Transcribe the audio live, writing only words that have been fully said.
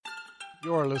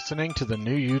You're listening to the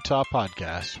New Utah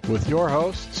Podcast with your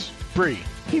hosts, Bree,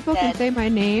 People can say my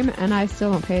name and I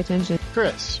still don't pay attention.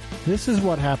 Chris, This is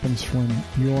what happens when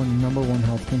your number one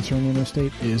health concern in the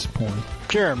state is porn.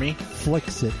 Jeremy,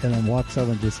 Flicks it and then walks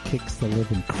over and just kicks the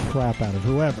living crap out of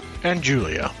whoever. and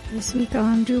Julia. This week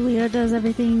on Julia Does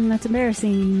Everything That's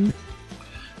Embarrassing.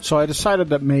 So I decided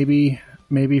that maybe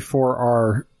for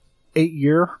our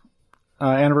 8-year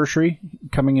anniversary,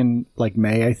 coming in like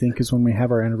May, I think is when we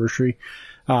have our anniversary.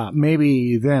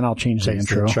 Maybe then I'll change the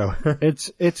intro.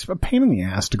 It's a pain in the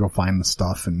ass to go find the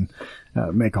stuff and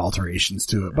make alterations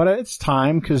to it. But it's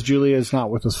time because Julia is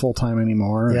not with us full time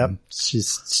anymore. Yep.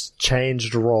 She's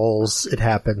changed roles. It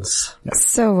happens. Yep.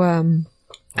 So,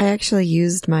 I actually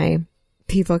used my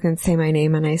people can say my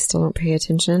name and I still don't pay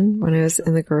attention when I was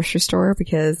in the grocery store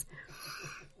because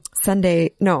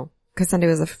Sunday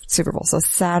was a Super Bowl. So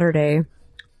Saturday,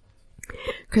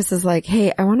 Chris is like,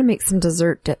 hey, I want to make some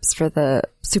dessert dips for the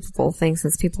Super Bowl thing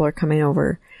since people are coming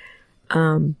over.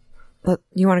 But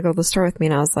you want to go to the store with me?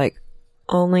 And I was like,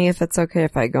 only if it's okay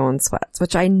if I go in sweats,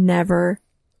 which I never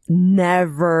do.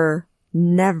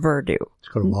 Let's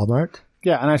go to Walmart.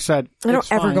 Yeah, and I said, I don't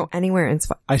it's ever fine. go anywhere in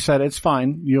sweats. I said, it's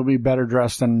fine. You'll be better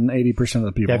dressed than 80% of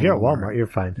the people. Yeah, if you're at in Walmart, you're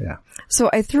fine. Yeah. So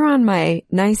I threw on my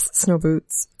nice snow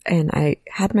boots and I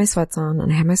had my sweats on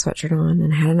and I had my sweatshirt on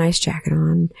and I had a nice jacket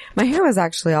on. My hair was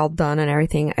actually all done and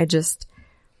everything.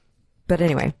 But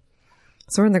anyway,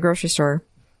 so we're in the grocery store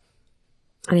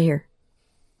and I hear,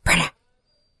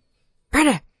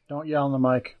 Brenda. Don't yell in the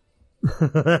mic.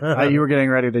 You were getting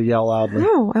ready to yell loudly.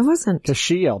 No, I wasn't. Because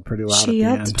she yelled pretty loud She at the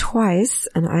yelled end. twice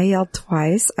and I yelled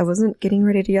twice. I wasn't getting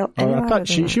ready to yell any I louder thought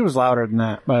than that. she was louder than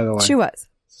that, by the way. She was.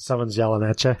 Someone's yelling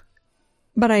at you.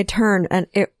 But I turned and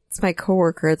it's my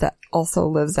coworker that also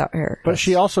lives out here. But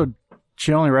she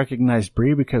only recognized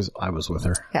Bree because I was with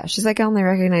her. Yeah, she's like, I only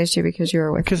recognized you because you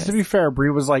were with Because to us. be fair,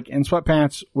 Bree was like in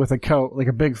sweatpants with a coat, like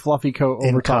a big fluffy coat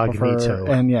over top of her. Incognito.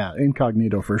 And yeah,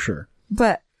 incognito for sure.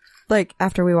 But, like,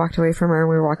 after we walked away from her and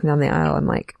we were walking down the aisle, I'm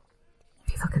like,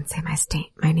 people can say my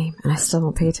name, and I still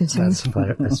don't pay attention. That's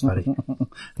funny. That's funny.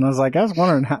 And I was like, I was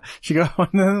wondering how she goes, and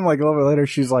then like a little bit later,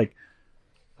 she's like,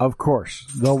 of course,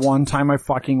 the one time I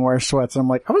fucking wear sweats. And I'm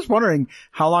like, I was wondering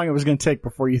how long it was going to take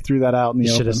before you threw that out in the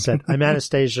You open. should have said, I'm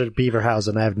Anastasia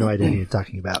Beaverhausen. I have no idea who you're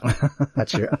talking about.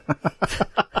 That's your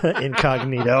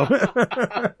incognito.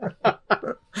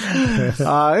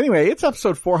 Anyway, it's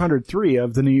episode 403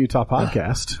 of the New Utah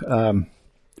Podcast.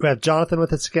 We have Jonathan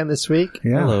with us again this week.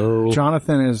 Yeah. Hello.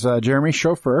 Jonathan is Jeremy's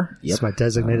chauffeur. He's my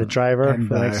designated driver and,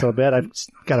 for the next little bit. I've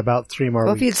got about 3 more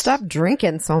Well, weeks. if you'd stop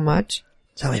drinking so much.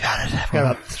 Tell me about it. I've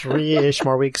got about 3-ish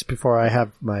more weeks before I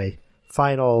have my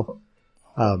final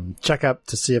checkup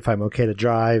to see if I'm okay to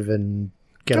drive and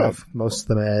get Good. off most of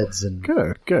the meds. And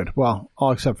Good. Well,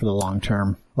 all except for the long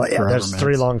term. well, yeah, forever there's meds.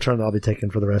 3 long term that I'll be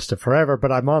taking for the rest of forever,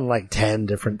 but I'm on like 10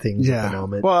 different things at the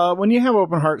moment. Well, when you have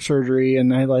open heart surgery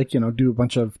and they do a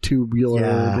bunch of tubular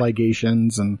Yeah.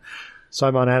 ligations and So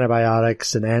I'm on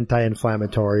antibiotics and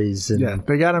anti-inflammatories. And yeah,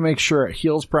 they got to make sure it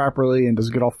heals properly and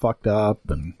doesn't get all fucked up.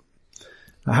 And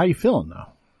how you feeling though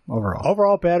overall?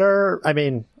 overall better.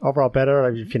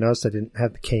 If you noticed, I didn't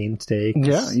have the cane today. 'Cause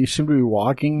Yeah, you seem to be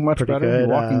walking much Pretty better. good, You're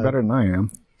walking better than I am.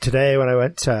 Today when I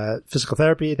went to physical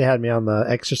therapy, they had me on the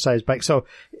exercise bike. So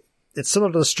it's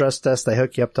similar to the stress test. They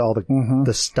hook you up to all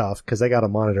the stuff because they got to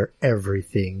monitor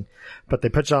everything. But they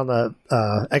put you on the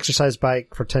exercise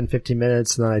bike for 10, 15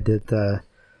 minutes. And then I did the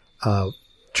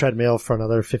treadmill for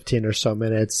another 15 or so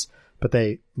minutes. But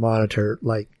they monitor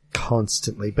like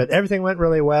constantly. But everything went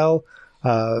really well.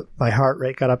 My heart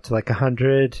rate got up to like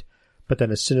 100. But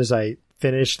then as soon as I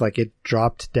finished, like it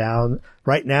dropped down.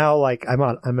 Right now, like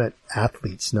I'm at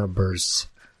athlete's numbers,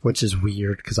 which is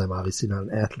weird because I'm obviously not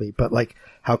an athlete, but like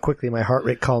how quickly my heart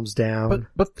rate calms down.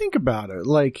 But think about it.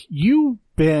 Like your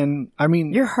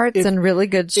Heart's in really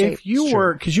good shape. If you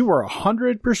were, because you were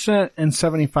 100% and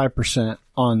 75%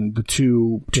 on the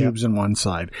 2 tubes in one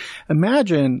side,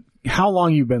 imagine how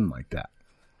long you've been like that.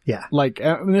 Yeah. Like,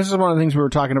 this is one of the things we were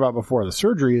talking about before the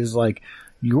surgery is like,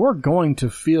 you're going to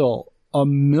feel a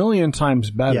million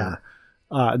times better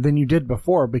than you did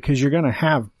before because you're going to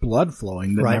have blood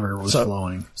flowing that never was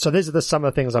flowing. So these are some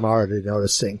of the things I'm already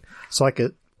noticing. So like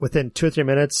within 2 or 3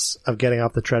 minutes of getting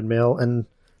off the treadmill and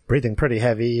breathing pretty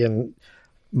heavy, and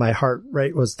my heart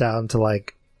rate was down to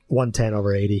like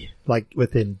 110/80, like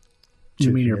within 2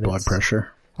 You mean your minutes. blood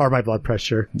pressure? Or my blood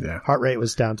pressure. Yeah. Heart rate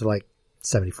was down to like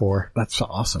 74. That's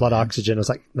awesome. Blood man. oxygen was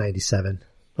like 97.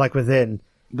 Like within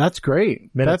That's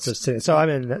great. minutes of sitting. So I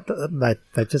mean, my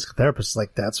physical therapist is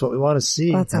like, that's what we want to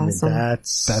see. That's awesome.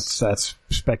 That's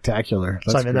spectacular.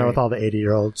 So I'm in there with all the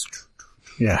 80-year-olds.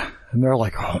 Yeah. And they're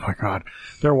like, oh my God.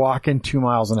 They're walking 2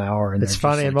 miles an hour. And It's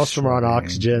funny, and most of them are on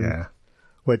oxygen. Yeah.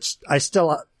 Which I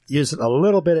still use it a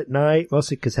little bit at night,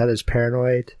 mostly because Heather's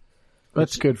paranoid.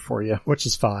 That's good for you. Which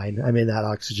is fine. I mean, that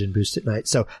oxygen boost at night.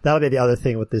 So that'll be the other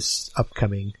thing with this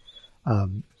upcoming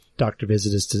doctor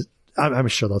visit is to, I'm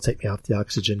sure they'll take me off the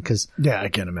oxygen because yeah, I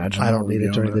can't imagine. I don't need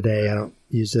it during the day. I don't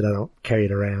use it. I don't carry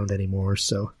it around anymore.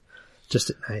 So just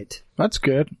at night. That's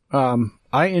good.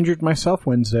 I injured myself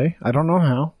Wednesday. I don't know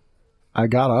how. I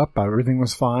got up. Everything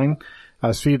was fine. I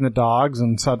was feeding the dogs,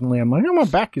 and suddenly I'm like, oh, my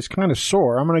back is kind of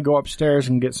sore. I'm going to go upstairs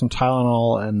and get some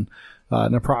Tylenol and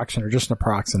naproxen, or just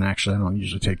naproxen, actually. I don't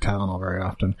usually take Tylenol very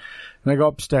often. And I go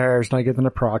upstairs, and I get the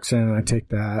naproxen, and I take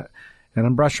that, and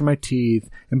I'm brushing my teeth.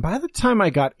 And by the time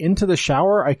I got into the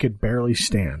shower, I could barely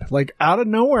stand. Like, out of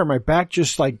nowhere, my back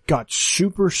just, like, got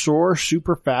super sore,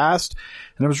 super fast.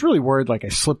 And I was really worried, like, I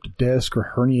slipped a disc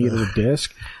or herniated a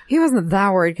disc. He wasn't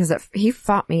that worried because he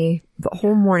fought me the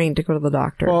whole morning to go to the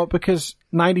doctor. Well, because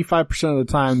 95% of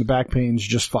the time, the back pain's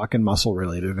just fucking muscle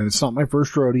related. And it's not my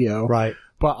first rodeo. Right.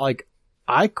 But, like,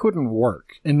 I couldn't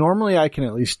work. And normally I can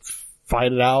at least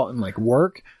fight it out and, like,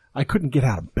 work. I couldn't get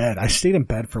out of bed. I stayed in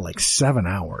bed for like 7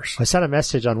 hours. I sent a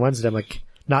message on Wednesday. I'm like,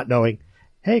 not knowing,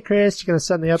 hey, Chris, you're going to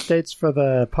send the updates for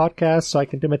the podcast so I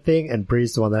can do my thing? And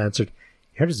Bree's the one that answered,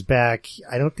 hurt his back.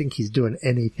 I don't think he's doing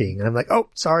anything. And I'm like, oh,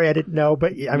 sorry, I didn't know.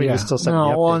 But I mean, you still sent me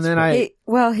updates.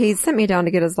 Well, and then he sent me down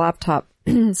to get his laptop.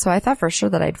 So I thought for sure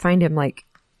that I'd find him like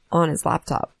on his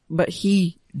laptop, but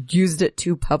he used it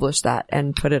to publish that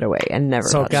and put it away and never.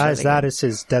 So guys, that is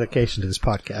his dedication to this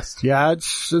podcast. Yeah,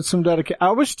 it's some dedication.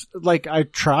 I was like, I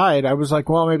tried. I was like,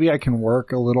 well, maybe I can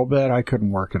work a little bit. I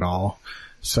couldn't work at all.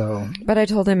 So, but I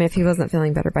told him if he wasn't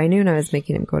feeling better by noon, I was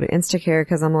making him go to Instacare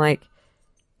because I'm like,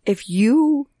 if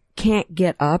you can't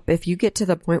get up, if you get to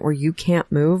the point where you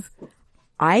can't move,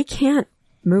 I can't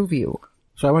move you.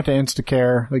 So I went to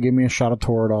Instacare. They gave me a shot of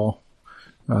Toradol,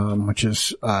 which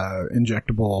is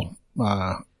injectable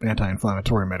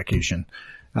anti-inflammatory medication,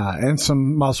 and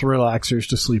some muscle relaxers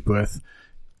to sleep with,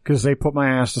 because they put my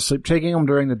ass to sleep. Taking them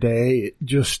during the day,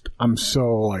 I'm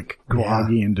so like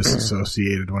groggy and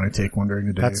disassociated when I take one during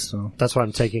the day. That's what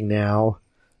I'm taking now,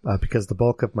 because the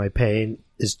bulk of my pain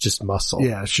is just muscle.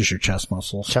 Yeah, it's just your chest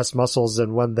muscles. Chest muscles,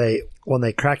 and when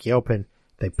they crack you open,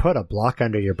 they put a block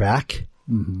under your back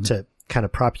to kind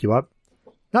of prop you up.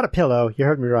 Not a pillow, you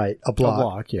heard me right. A block. A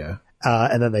block, yeah.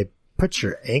 And then they put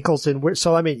your ankles in weird.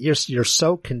 So, I mean, you're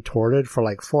so contorted for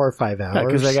like 4 or 5 hours. Yeah,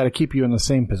 because they got to keep you in the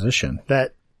same position.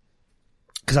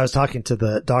 Because I was talking to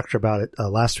the doctor about it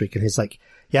last week, and he's like,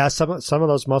 yeah, some of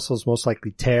those muscles most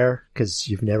likely tear because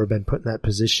you've never been put in that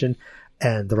position,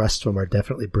 and the rest of them are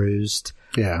definitely bruised.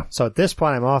 Yeah. So at this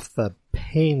point, I'm off the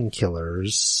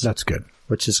painkillers. That's good.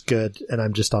 Which is good, and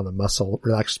I'm just on the muscle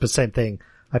relaxers. But same thing,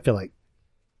 I feel like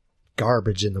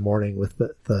garbage in the morning with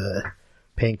the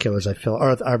painkillers.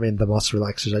 The muscle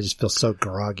relaxers. I just feel so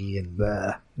groggy and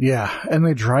yeah, and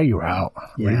they dry you out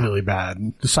really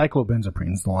bad. The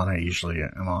cyclobenzaprine's the one I usually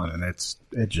am on, and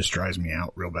it just dries me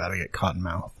out real bad. I get cotton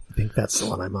mouth. I think that's the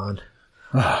one I'm on.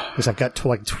 Because I've got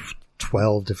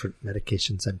 12 different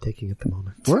medications I'm taking at the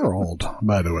moment. We're old,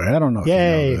 by the way. I don't know if you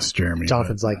know this, Jeremy.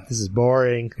 Jonathan's like, this is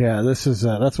boring. Yeah, this is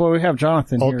that's why we have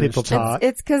Jonathan Old here. People talk.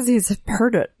 It's because he's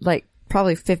heard it like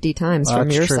probably 50 times from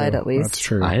your side at least. That's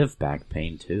true. I have back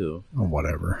pain too. Oh,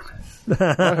 whatever. I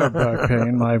have back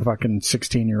pain. My fucking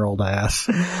 16-year-old ass.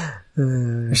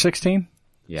 You're 16?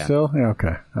 Yeah. Still? Yeah,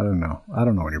 okay. I don't know. I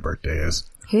don't know when your birthday is.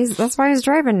 That's why he's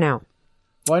driving now.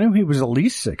 Well, I knew he was at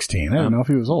least 16. I didn't know if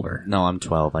he was older. No, I'm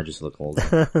 12. I just look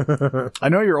older. I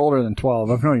know you're older than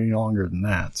 12. I've known you longer than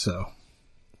that, so.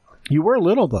 You were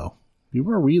little, though. You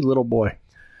were a wee little boy.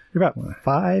 You're about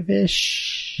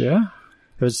 5-ish. Yeah?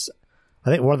 It was, I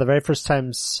think, one of the very first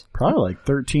times. Probably like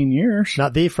 13 years.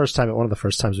 Not the first time, but one of the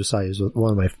first times we saw you was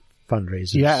one of my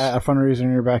fundraisers. Yeah, a fundraiser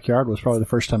in your backyard was probably the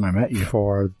first time I met you.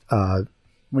 For,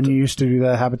 when you used to do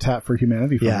the Habitat for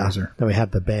Humanity fundraiser. Yeah, then we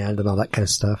had the band and all that kind of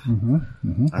stuff. Mm-hmm.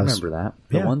 Mm-hmm. I remember that.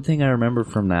 The one thing I remember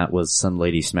from that was some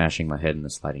lady smashing my head in the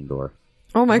sliding door.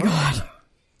 Oh my God.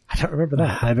 I don't remember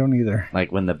that. I don't either.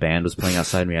 Like when the band was playing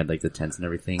outside and we had like the tents and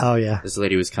everything. Oh yeah. This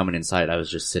lady was coming inside. I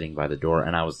was just sitting by the door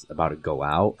and I was about to go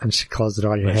out. And she closed the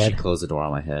door on your But head. She closed the door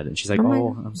on my head and she's like,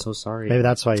 oh, I'm so sorry. Maybe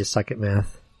that's why you suck at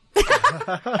math.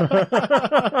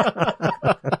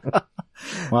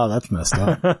 Wow, that's messed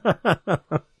up.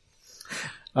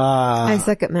 I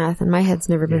suck at math, and my head's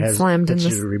never been slammed in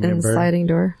the sliding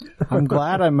door. I'm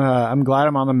glad I'm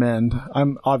on the mend.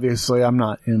 I'm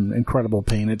not in incredible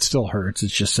pain. It still hurts.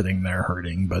 It's just sitting there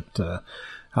hurting, but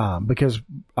Because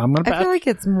I'm going to I feel like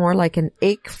it's more like an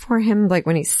ache for him. Like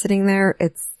when he's sitting there,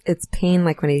 it's pain.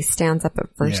 Like when he stands up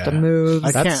at first and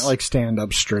moves. I can't like stand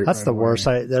up straight. That's right the away. worst.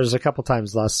 There's a couple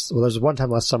times there's one time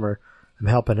last summer, I'm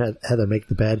helping Heather make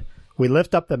the bed. We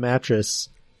lift up the mattress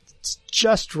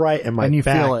just right, and my and you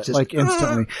back feel it just, like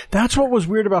instantly. That's what was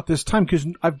weird about this time, because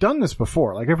I've done this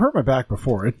before. Like I've hurt my back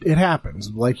before. It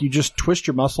happens. Like you just twist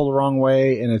your muscle the wrong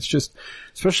way, and it's just,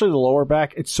 especially the lower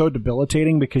back, it's so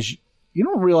debilitating because you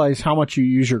don't realize how much you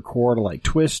use your core to like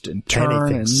twist and turn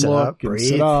Anything, and sit look up, and breathe.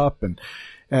 sit up and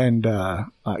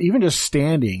even just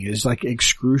standing is like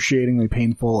excruciatingly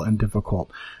painful and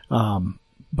difficult.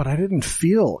 But I didn't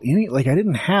feel I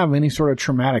didn't have any sort of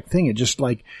traumatic thing. It just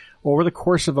like over the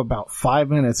course of about 5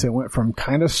 minutes, it went from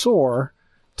kind of sore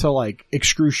to like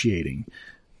excruciating.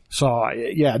 So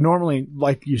yeah, normally,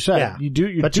 like you said, you're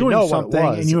doing know something what it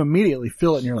was. and you immediately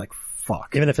feel it and you're like,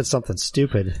 fuck. even if it's something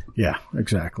stupid. Yeah,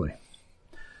 exactly.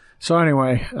 So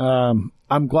anyway,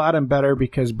 I'm glad I'm better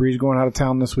because Bree's going out of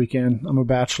town this weekend. I'm a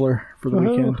bachelor for the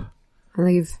weekend. I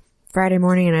leave Friday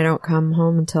morning and I don't come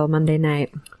home until Monday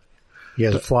night. You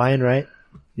guys are flying, right?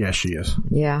 Yeah, she is.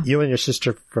 Yeah. You and your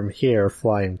sister from here are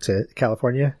flying to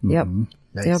California? Yep.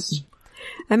 Nice. Yep.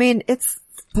 I mean, it's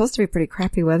supposed to be pretty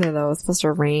crappy weather though. It's supposed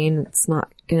to rain. It's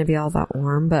not going to be all that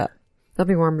warm, but it'll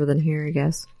be warmer than here, I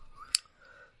guess.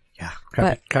 Yeah.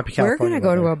 But Crappy we're California going to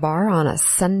go to weather. a bar on a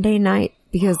Sunday night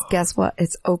because guess what?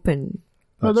 It's open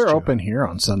Well, they're open here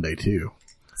on Sunday too.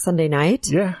 Sunday night.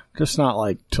 Yeah, just not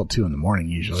like till 2 a.m.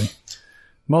 usually.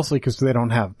 Mostly because they don't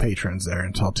have patrons there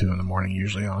until 2 a.m.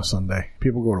 usually on a Sunday.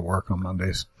 People go to work on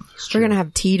Mondays. We're going to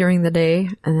have tea during the day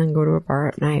and then go to a bar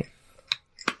at night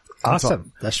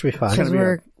Awesome. That should be fun. because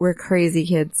we're crazy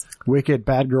kids. Wicked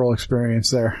bad girl experience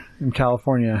there in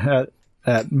California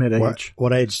at mid-age.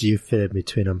 What age do you fit in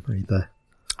between them? Are you the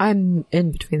I'm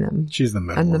in between them. She's the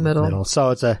middle. I'm the one. middle. middle? So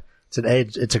it's an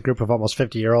age. It's a group of almost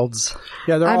 50-year-olds.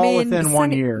 Yeah, they're all within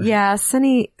 1 year. Yeah,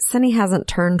 Sunny hasn't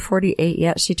turned 48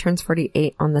 yet. She turns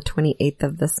 48 on the 28th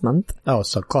of this month. Oh,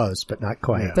 so close, but not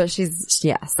quite. But so.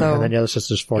 And then the other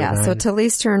sister's 49. Yeah, so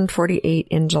Talise turned 48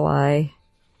 in July.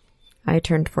 I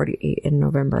turned 48 in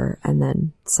November, and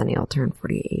then Sunny will turn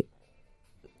 48.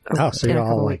 so in you're a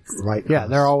couple all like weeks. right. Yeah,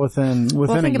 they're all within Well,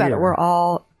 think a year. about it. We're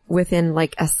all within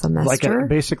like a semester. like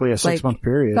basically a 6-month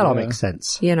period. That all yeah. makes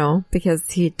sense. You know, because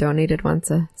he donated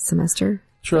once a semester.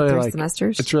 It's really 3 like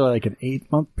semesters. it's really like an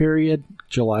 8-month period,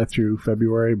 July through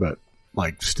February, but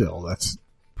like still, that's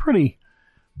pretty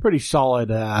solid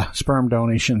sperm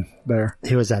donation there.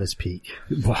 He was at his peak.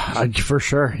 For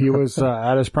sure, he was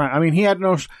at his prime. I mean, he had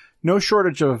no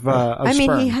shortage of I mean,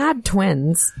 sperm. he had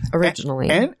twins originally,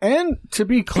 and to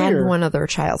be clear, and one other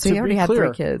child, so to he already be had clear,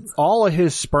 3 kids. All of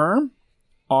his sperm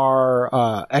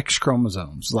are X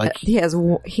chromosomes. Like He has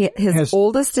his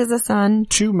oldest is a son,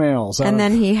 2 males, and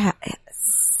then he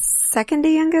second to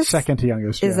youngest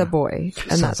is yeah. a boy,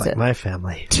 and Sounds that's like it. my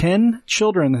family. 10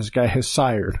 children this guy has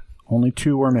sired. Only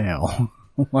 2 were male.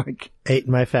 Like 8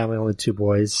 in my family, only 2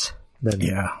 boys. Then,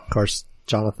 Yeah. of course,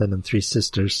 Jonathan and 3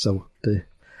 sisters. So the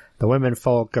women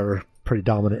folk are pretty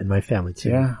dominant in my family too.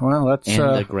 yeah, well, that's And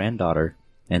a granddaughter.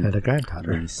 And a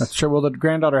granddaughter. niece. that's true. Well, the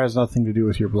granddaughter has nothing to do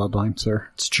with your bloodline, sir.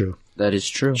 It's true. That is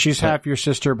true. She's half your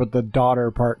sister, but the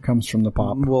daughter part comes from the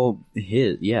pop. Well,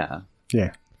 yeah.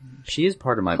 Yeah. She is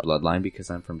part of my bloodline because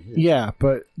I'm from his. Yeah,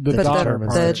 but the But daughter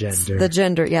determines part. the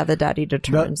gender. the daddy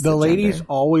determines The ladies gender.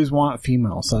 always want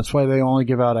females. That's why they only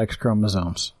give out X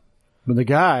chromosomes. But the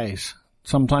guys,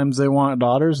 sometimes they want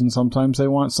daughters and sometimes they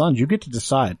want sons. You get to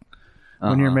decide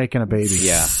when you're making a baby.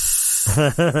 Yeah.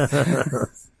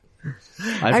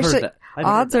 I've Actually, heard that.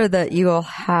 odds are that you will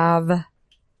have,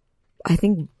 I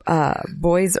think,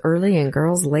 boys early and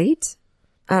girls late.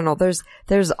 I don't know. There's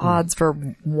odds for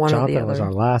one or the Jonathan was other.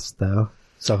 our last though,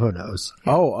 so who knows?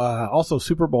 Oh, also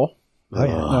Super Bowl. Oh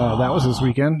yeah. That was this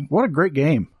weekend. What a great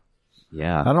game. I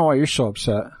Yeah. don't know why you're so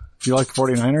upset. Do you like the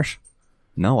 49ers?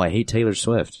 No, I hate Taylor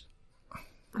Swift.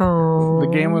 Oh, The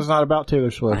game was not about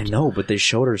Taylor Swift. I know, but they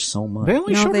showed her so much. They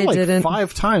only No, showed they her like didn't.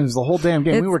 5 times the whole damn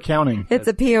game. We were counting. it's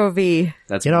a POV.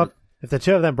 That's You know, if the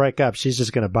 2 of them break up, she's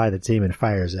just going to buy the team and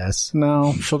fire his ass.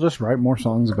 No, she'll just write more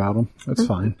songs about him. That's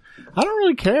fine. I don't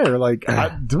really care. Like,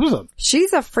 there was a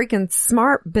She's a freaking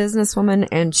smart businesswoman,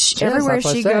 and everywhere that's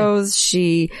what she I say. goes,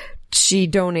 she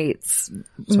donates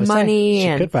what I say. money She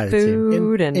and could buy the team.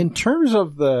 food, and in terms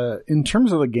of the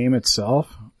game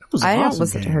itself. It was an I don't awesome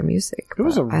listen game. to her music. It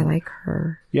was but I like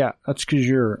her. Yeah, that's because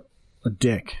you're a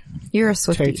dick. You're a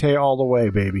Swiftie. Tay-Tay all the way,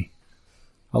 baby.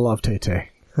 I love Tay-Tay.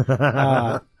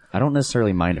 I don't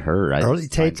necessarily mind her. I Early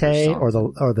just find her Tay-Tay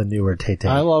songs. or the newer Tay-Tay?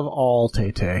 I love all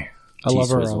Tay-Tay. I love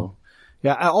her T-Swizzle. all.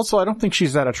 Yeah. I don't think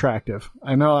she's that attractive.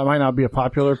 I know that might not be a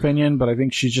popular opinion, but I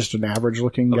think she's just an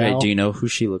average-looking Okay, gal. do you know who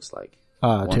she looks like?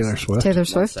 Taylor Swift. Taylor 1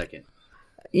 Swift? second.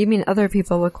 You mean other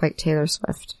people look like Taylor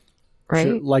Swift,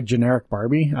 right? Like generic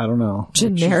Barbie? I don't know.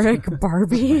 Generic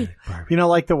Barbie? You know,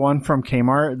 like the one from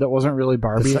Kmart that wasn't really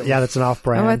Barbie? That's an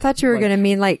off-brand. Oh, I thought you were going to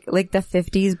mean like the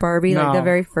 50s Barbie, like No. the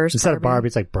very first Instead of Barbie,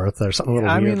 it's like Bertha or something a little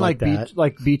I weird mean, like that.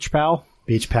 Beach Pal.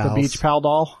 Beach Pals. The Beach Pal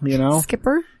doll, you know?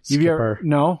 Skipper?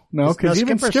 No, because No,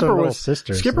 even Skipper's Skipper her little was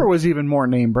sister, Skipper so- was even more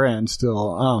name brand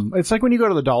still. It's like when you go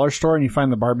to the dollar store and you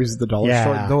find the Barbies at the dollar Yeah.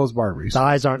 store. Those Barbies. The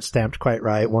eyes aren't stamped quite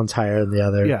right. One's higher than the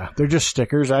other. Yeah, they're just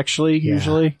stickers. Actually, Yeah.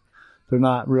 usually they're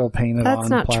not real painted That's on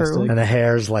not plastic. true. And the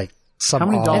hair's like some How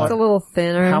many odd- dollars- It's a little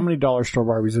thinner. How many dollar store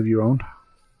Barbies have you owned?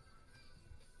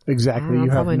 Exactly. I don't know, You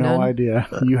have probably no none. idea.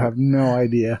 You have no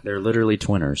idea. They're literally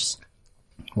twinners.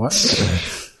 What?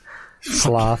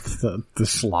 sloth. the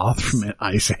sloth from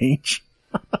Ice Age.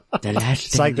 The last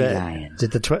It's like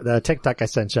the TikTok I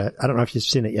sent you. I don't know if you've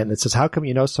seen it yet. And it says, "How come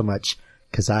you know so much?"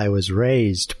 Because I was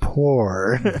raised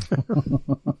poor.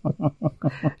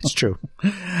 It's true.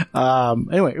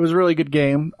 Anyway, it was a really good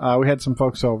game. We had some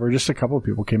folks over. Just a couple of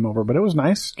people came over, but it was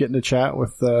nice getting to chat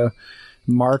with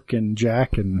Mark and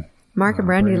Jack and Mark and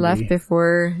Brandy left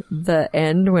before the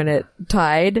end when it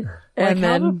tied and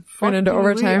then went into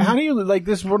overtime. How do you, like,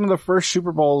 this is one of the first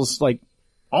Super Bowls, like,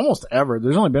 almost ever.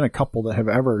 There's only been a couple that have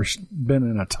ever been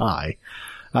in a tie.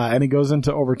 And it goes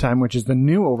into overtime, which is the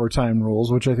new overtime rules,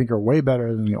 which I think are way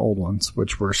better than the old ones,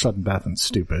 which were sudden death and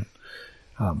stupid.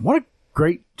 What a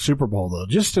great Super Bowl,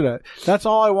 though. That's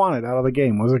all I wanted out of the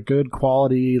game, was a good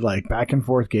quality, like, back and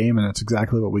forth game, and that's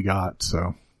exactly what we got.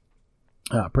 So,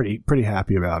 pretty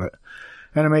happy about it.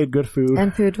 And I made good food.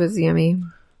 And food was yummy.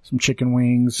 Some chicken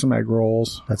wings, some egg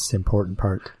rolls. That's the important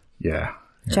part. Yeah.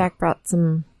 Jack brought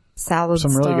some salad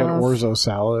Some really good stuff. orzo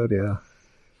salad, yeah.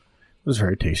 It was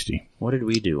very tasty. What did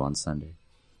we do on Sunday?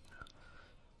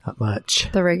 Not much,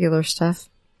 The regular stuff.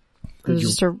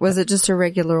 Was it just a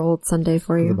regular old Sunday for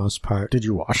for the you? most part. Did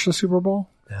you watch the Super Bowl?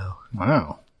 No.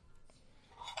 Wow.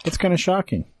 That's kind of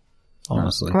shocking,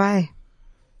 honestly. Why?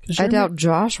 'Cause I Jeremy- doubt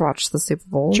Josh watched the Super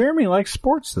Bowl. Jeremy likes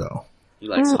sports, though. He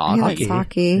likes He hockey. likes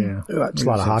hockey. Yeah. We watch a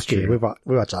lot of That's hockey. true.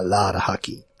 We watch a lot of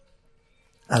hockey.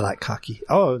 I like hockey.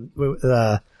 Oh,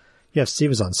 UFC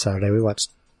was on Saturday. We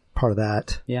watched part of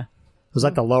that. Yeah. It was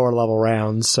like the lower level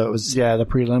rounds, so it was. Yeah, the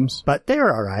prelims. But they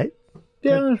were all right.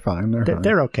 Yeah, they're fine.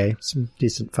 They're okay. Some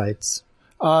decent fights.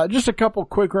 Just a couple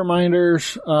quick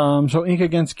reminders. So Ink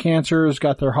Against Cancer has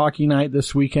got their hockey night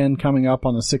this weekend coming up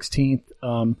on the 16th.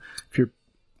 If you're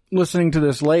listening to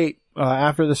this late,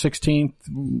 after the 16th,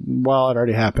 well, it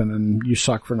already happened and you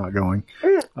suck for not going.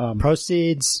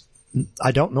 Proceeds,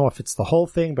 I don't know if it's the whole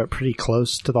thing, but pretty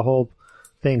close to the whole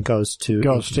thing goes to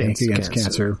Ink Against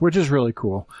Cancer, which is really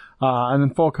cool. And then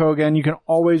Folk Hogan, you can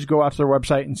always go out to their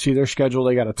website and see their schedule.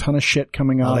 They got a ton of shit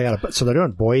coming up. So they're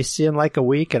doing Boise in like a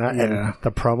week, and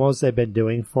the promos they've been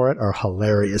doing for it are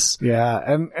hilarious. Yeah,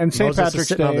 and St. Moses is Patrick's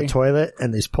sitting on Day. the toilet,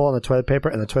 and he's pulling the toilet paper,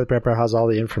 and the toilet paper has all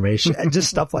the information, and just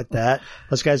stuff like that.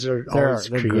 Those guys are always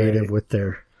they're creative great. with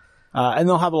their. And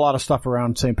they'll have a lot of stuff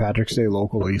around St. Patrick's Day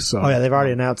locally. So, Oh yeah, they've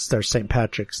already announced their St.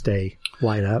 Patrick's Day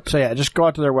lineup. So yeah, just go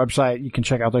out to their website. You can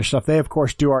check out their stuff. They of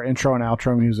course do our intro and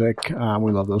outro music.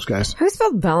 We love those guys. Who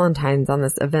spelled Valentine's on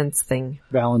this events thing?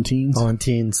 Valentines.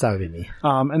 Valentine Savini.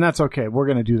 And that's okay. We're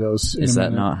going to do those. Is in a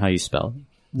that minute. not how you spell it?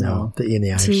 No, the E and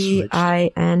the I are switched.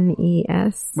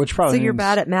 Tines. Which probably So you're means-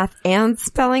 bad at math and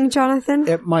spelling, Jonathan?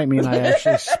 It might mean I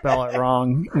actually spell it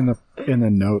wrong in the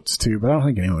notes too, but I don't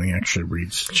think anyone actually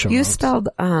reads show You notes. spelled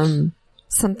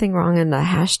something wrong in the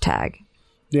hashtag.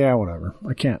 Yeah, whatever.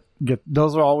 I can't get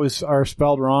those. Are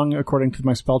spelled wrong according to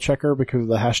my spell checker because of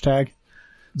the hashtag.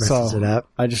 Messes it up.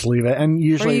 I just leave it, and Or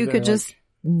usually you could just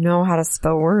know how to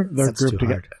spell words. they're That's grouped too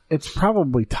together. hard. It's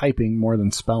probably typing more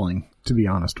than spelling, to be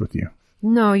honest with you.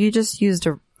 No, you just used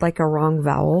a wrong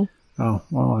vowel. Oh,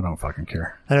 well, I don't fucking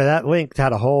care. Anyway, that link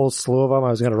had a whole slew of them. I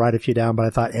was going to write a few down, but I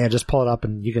thought, just pull it up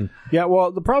and you can. Yeah,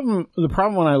 well, the problem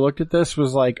when I looked at this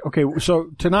was like, okay, so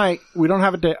tonight we don't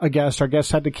have a guest. Our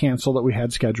guest had to cancel that we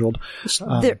had scheduled.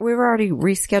 We were already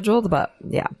rescheduled, but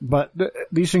yeah. But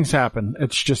these things happen.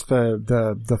 It's just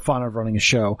the fun of running a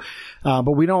show.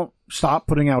 But we don't stop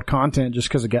putting out content just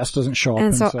because a guest doesn't show up.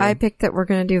 And so I picked that we're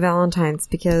going to do Valentine's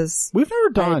because we've never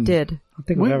done. I did. I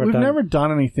think We've done never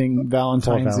done anything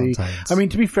Valentine's-y. Valentine's. I mean,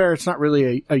 to be fair, it's not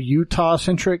really a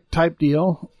Utah-centric type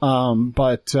deal.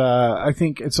 But I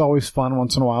think it's always fun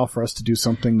once in a while for us to do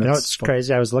something that's... You know, it's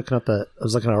crazy. I was looking at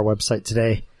our website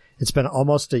today. It's been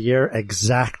almost a year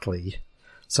exactly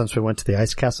since we went to the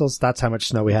ice castles. That's how much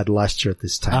snow we had last year at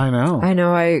this time. I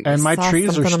know. And my saw trees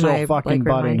are something on still my, fucking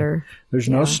budding. reminder. There's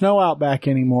no snow out back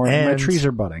anymore, and my And- trees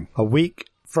are budding. A week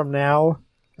from now,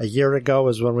 a year ago,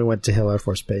 is when we went to Hill Air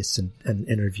Force Base and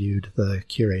interviewed the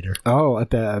curator. Oh,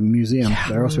 at the museum, the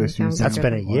aerospace museum. That's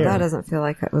been a year. That doesn't feel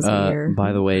like it was a year.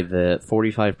 By the way, the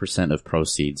 45% of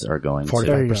proceeds are going to...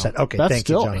 45%. Okay, That's thank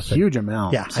you, still Jonathan. a huge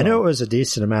amount. Yeah, so. I know it was a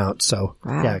decent amount. So,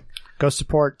 Wow. yeah, go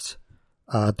support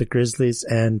the Grizzlies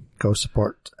and go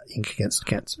support Ink Against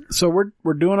Cancer. So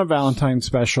we're doing a Valentine's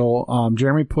special.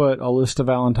 Jeremy put a list of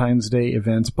Valentine's Day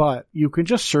events, but you can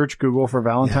just search Google for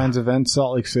Valentine's events,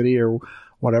 Salt Lake City or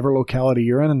whatever locality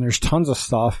you're in, and there's tons of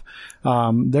stuff.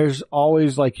 There's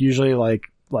always usually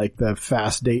the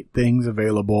fast date things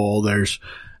available. There's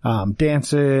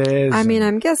dances. I mean,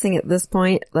 I'm guessing at this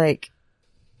point,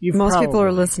 most people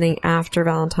are listening after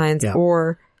Valentine's,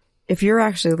 or if you're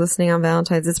actually listening on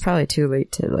Valentine's, it's probably too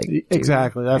late to do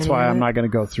Exactly. That's why I'm it. not going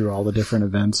to go through all the different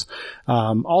events.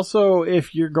 Also,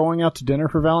 if you're going out to dinner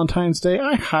for Valentine's Day,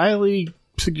 I highly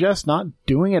suggest not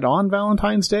doing it on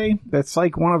Valentine's Day. That's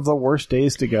one of the worst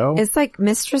days to go. It's like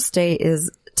Mistress Day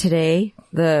is today,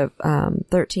 the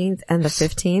 13th and the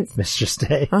 15th. Mistress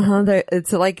Day.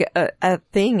 It's like a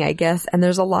thing, I guess. And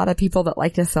there's a lot of people that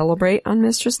like to celebrate on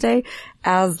Mistress Day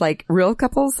as real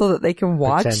couples so that they can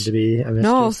watch. Pretend to be a mistress.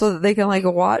 No, so that they can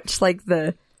watch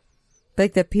the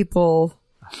people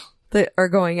that are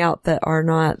going out that are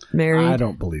not married. I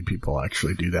don't believe people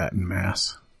actually do that in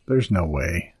mass. There's no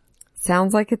way.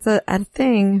 Sounds like it's a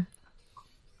thing.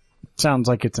 Sounds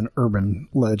like it's an urban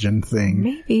legend thing.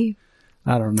 Maybe.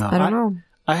 I don't know. I don't know.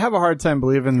 I have a hard time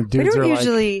believing the dudes We don't are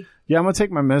usually. yeah, I'm going to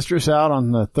take my mistress out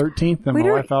on the 13th and We my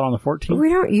don't- wife out on the 14th. We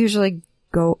don't usually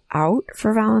go out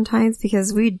for Valentine's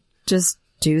because we just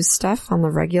do stuff on the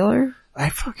regular. I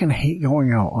fucking hate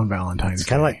going out on Valentine's It's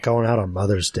kind Day. of like going out on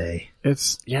Mother's Day.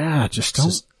 Just It's don't.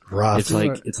 just rough.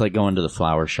 It's like going to the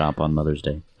flower shop on Mother's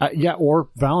Day. Yeah, or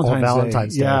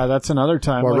Valentine's Day. Yeah, that's another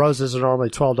time. Where roses are normally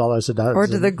 $12 a dozen. Or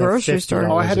to the they're grocery $50 store.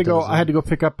 Oh, I had to a go. dozen. I had to go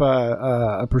pick up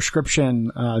a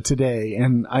prescription today,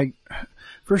 and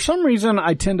for some reason,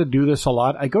 I tend to do this a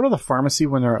lot. I go to the pharmacy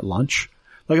when they're at lunch.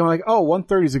 I'm like,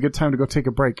 1:30 is a good time to go take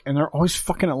a break, and they're always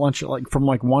fucking at lunch at from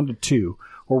 1 to 2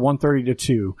 or 1:30 to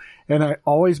 2, and I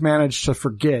always manage to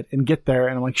forget and get there,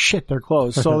 and I'm like, shit, they're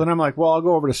closed. So then I'm like, well, I'll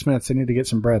go over to Smith's. I need to get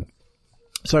some bread.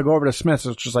 So I go over to Smith's,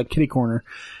 which is kitty corner.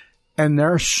 And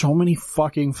there are so many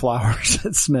fucking flowers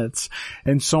at Smith's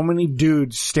and so many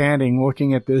dudes standing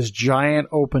looking at this giant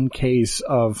open case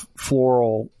of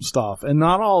floral stuff. And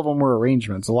not all of them were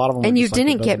arrangements. A lot of them And were you just a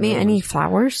didn't get dozen me roses. any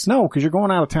flowers? No, because you're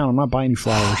going out of town. I'm not buying you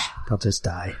flowers. They'll just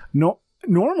die. No,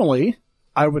 normally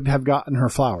I would have gotten her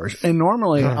flowers. And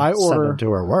normally I Send order them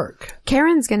to her work.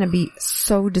 Karen's gonna be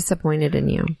so disappointed in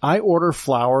you. I order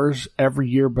flowers every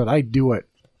year, but I do it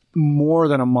more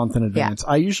than a month in advance.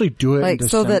 I usually do it in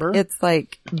So December. that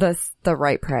it's the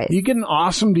right price. You get an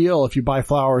awesome deal if you buy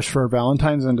flowers for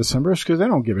Valentine's in December because they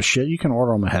don't give a shit. You can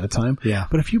order them ahead of time. Yeah.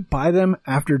 But if you buy them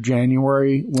after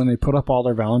January when they put up all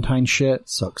their Valentine shit,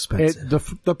 So expensive.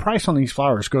 the price on these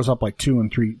flowers goes up 2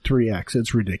 and 3x.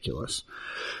 It's ridiculous.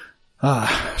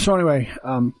 So anyway,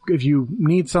 if you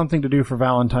need something to do for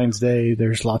Valentine's Day,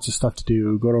 there's lots of stuff to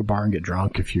do. Go to a bar and get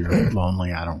drunk if you're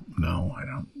lonely. I don't know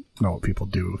what people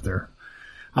do if they're...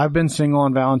 I've been single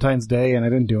on Valentine's Day and I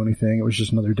didn't do anything. It was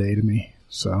just another day to me.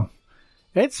 So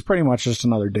it's pretty much just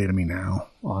another day to me now,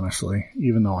 honestly,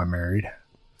 even though I'm married.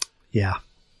 Yeah.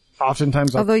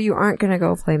 Oftentimes, Although you aren't gonna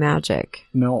go play Magic.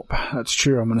 nope, that's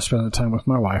true. I'm going to spend the time with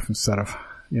my wife instead of,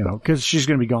 because she's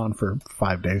going to be gone for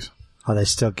 5 days. Are they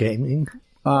still gaming?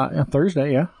 Yeah,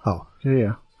 Thursday, yeah. Oh.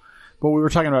 Yeah. But we were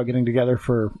talking about getting together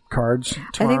for cards tomorrow.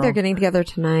 I think they're getting together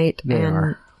tonight. They and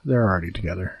are. They're already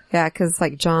together. Yeah, because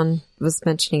John was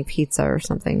mentioning pizza or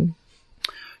something.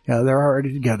 Yeah, they're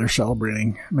already together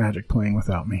celebrating Magic playing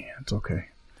without me. It's okay.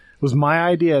 It was my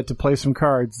idea to play some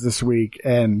cards this week,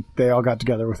 and they all got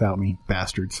together without me.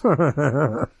 Bastards.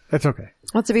 It's okay.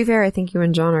 Well, to be fair, I think you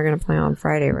and John are going to play on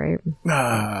Friday, right?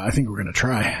 I think we're going to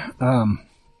try.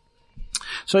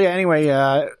 So yeah, anyway,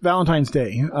 Valentine's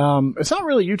Day. It's not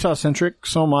really Utah-centric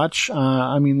so much.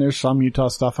 There's some Utah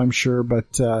stuff, I'm sure,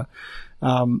 but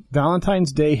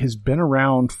Valentine's Day has been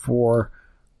around for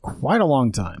quite a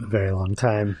long time. Very long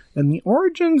time. And the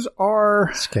origins are...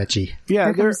 Sketchy.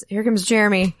 Yeah, Here comes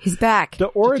Jeremy. He's back. the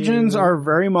origins are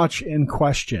very much in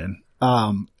question.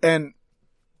 And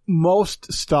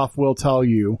most stuff will tell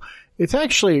you it's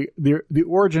actually, the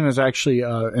origin is actually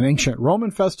an ancient Roman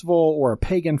festival or a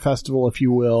pagan festival, if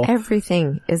you will.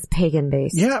 Everything is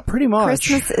pagan-based. Yeah, pretty much.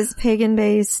 Christmas is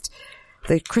pagan-based.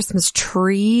 The Christmas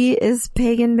tree is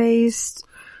pagan-based.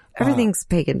 Everything's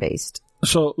pagan based.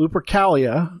 So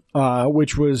Lupercalia,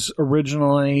 which was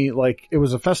originally it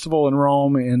was a festival in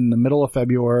Rome in the middle of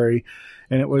February,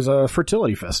 and it was a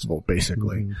fertility festival,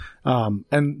 basically. And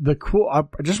I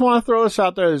just want to throw this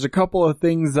out there. There's a couple of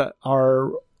things that are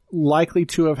likely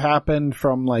to have happened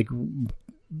from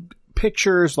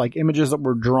pictures, images that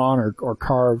were drawn or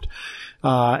carved,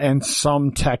 and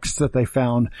some text that they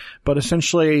found. But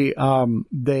essentially,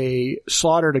 they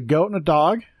slaughtered a goat and a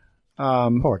dog.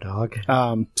 Poor dog.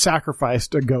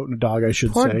 Sacrificed a goat and a dog, I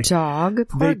should say. Poor dog.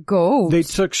 Poor goat. They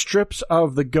took strips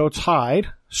of the goat's hide,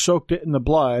 soaked it in the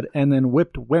blood, and then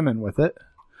whipped women with it.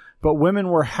 But women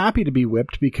were happy to be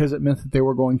whipped because it meant that they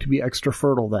were going to be extra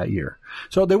fertile that year.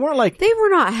 So they weren't They were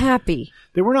not happy.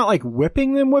 They were not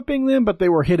whipping them, but they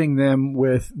were hitting them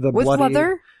with the with bloody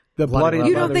leather. The bloody.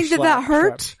 You don't think that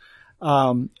hurt?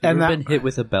 And been hit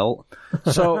with a belt.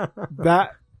 So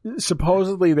that.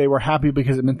 Supposedly they were happy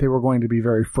because it meant they were going to be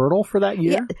very fertile for that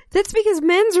year. Yeah, that's because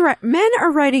men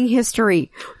are writing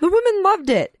history. The women loved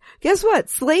it. Guess what?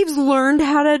 Slaves learned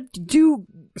how to do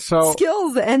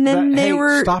skills, and then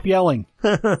stop yelling.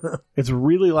 It's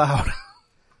really loud.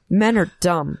 Men are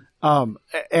dumb. And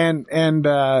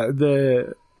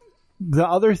the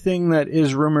other thing that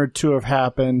is rumored to have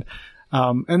happened,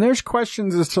 and there's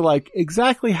questions as to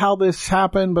exactly how this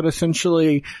happened, but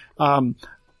essentially,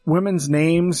 women's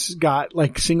names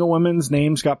single women's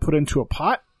names got put into a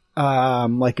pot,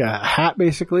 like a hat,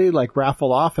 basically,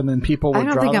 raffled off, and then people would I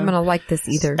don't think I'm going to like this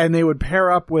either. And they would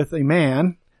pair up with a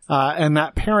man, and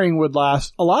that pairing would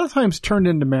last, a lot of times turned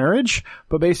into marriage,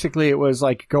 but basically it was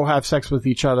go have sex with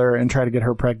each other and try to get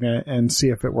her pregnant and see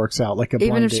if it works out, like a even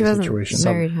blind if date she wasn't situation.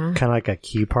 married, huh? Kind of like a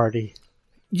key party.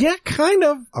 Yeah, kind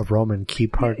of. A Roman key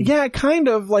party? Yeah, kind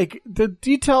of. The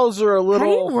details are a little...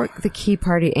 How do you work the key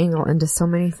party angle into so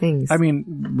many things? I mean,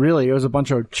 really, it was a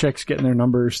bunch of chicks getting their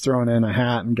numbers thrown in a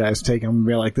hat and guys take them and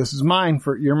be like, this is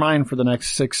you're mine for the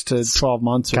next 6 to 12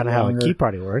 months. Kind of how a key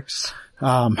party works.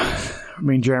 I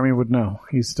mean, Jeremy would know.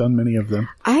 He's done many of them.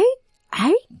 I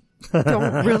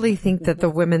don't really think that the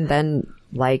women then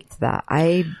liked that.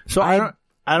 I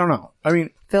don't know. I mean,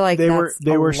 feel like they were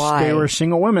lie.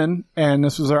 single women, and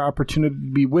this was their opportunity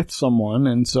to be with someone,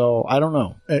 and so I don't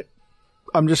know.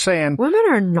 I'm just saying, women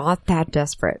are not that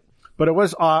desperate. But it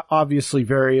was obviously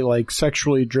very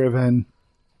sexually driven,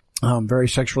 very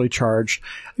sexually charged.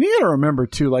 And you got to remember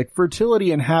too,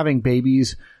 fertility and having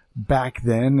babies back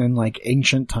then, in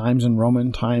ancient times and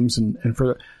Roman times, and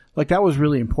for that was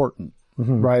really important,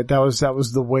 right? That was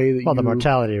the way that. Well, the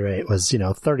mortality rate was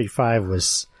 35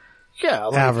 was. Yeah,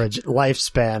 average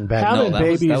lifespan back then.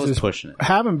 That was pushing it.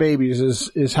 Having babies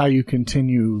is how you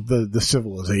continue the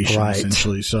civilization, right.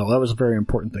 Essentially. So that was a very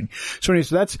important thing. So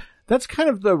anyway, that's kind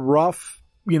of the rough,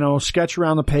 sketch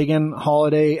around the pagan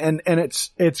holiday, and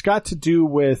it's got to do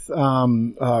with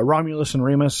Romulus and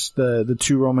Remus, the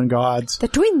two Roman gods, the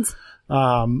twins.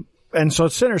 And so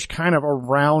it centers kind of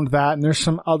around that, and there's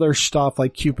some other stuff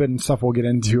like Cupid and stuff we'll get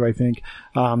into, I think,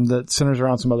 that centers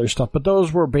around some other stuff. But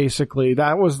those were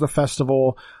that was the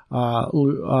festival,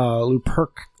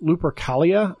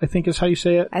 Lupercalia, I think is how you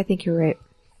say it. I think you're right.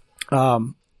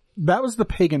 That was the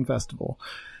pagan festival.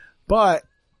 But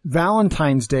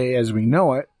Valentine's Day, as we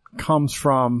know it, comes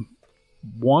from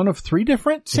one of 3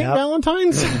 different St.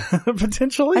 Valentines,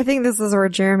 potentially. I think this is where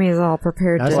Jeremy is all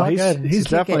prepared. He's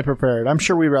definitely prepared. I'm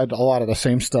sure we read a lot of the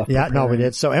same stuff. Yeah, no, we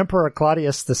did. So Emperor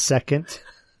Claudius II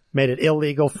made it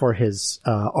illegal for his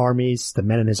armies, the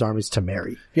men in his armies, to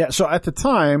marry. Yeah, so at the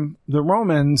time, the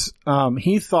Romans,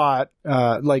 he thought,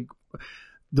 the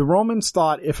Romans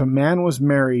thought if a man was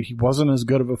married, he wasn't as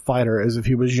good of a fighter as if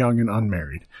he was young and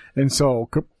unmarried. And so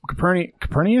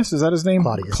Copernicus, is that his name?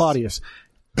 Claudius.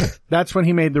 That's when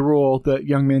he made the rule that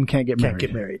young men can't get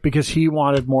married. Because he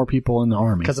wanted more people in the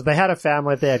army. Because if they had a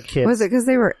family, if they had kids. Was it because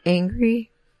they were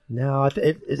angry? No,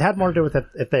 it had more to do with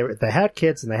if they had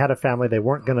kids and they had a family, they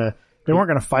weren't gonna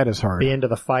fight as hard. Be into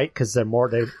the fight because they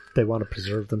want to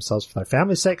preserve themselves for their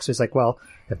family's sake. So it's well,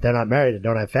 if they're not married and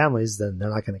don't have families, then they're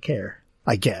not going to care,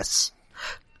 I guess.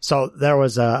 So there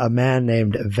was a man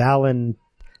named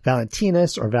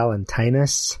Valentinus or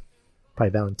Valentinus,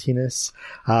 probably Valentinus,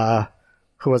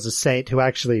 who was a saint who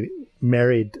actually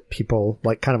married people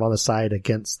kind of on the side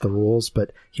against the rules, but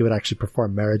he would actually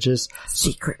perform marriages.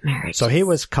 Secret marriages. So he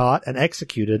was caught and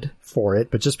executed for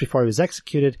it, but just before he was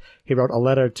executed, he wrote a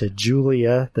letter to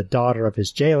Julia, the daughter of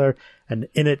his jailer, and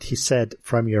in it he said,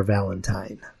 "From your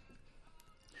Valentine."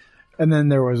 And then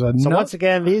there was So once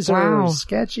again, these are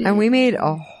sketchy. And we made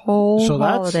a whole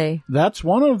holiday. That's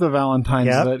one of the Valentines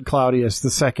that Claudius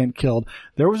II killed.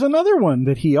 There was another one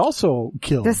that he also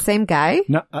killed. The same guy?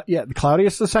 No,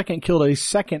 Claudius II killed a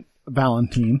second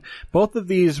Valentine. Both of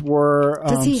these were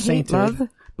Does he sainted. hate love?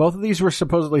 Both of these were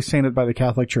supposedly sainted by the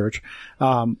Catholic Church.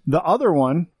 The other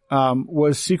one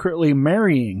was secretly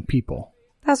marrying people.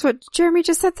 That's what Jeremy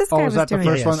just said this guy was was that the doing.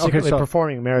 first one? Okay, Secretly so-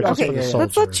 performing marriages Okay, for the let's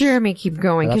soldiers. let Jeremy keep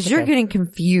going because That's you're okay. getting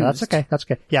confused. That's okay. That's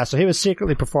okay. Yeah, so he was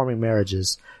secretly performing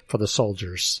marriages for the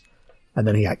soldiers, and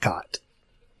then he got caught.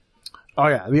 Oh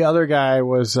yeah, the other guy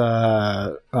was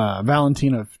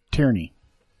Valentine of Tierney,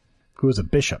 who was a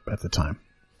bishop at the time.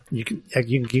 You can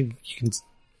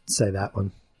say that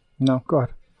one. No, go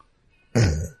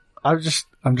ahead. I'm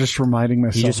just reminding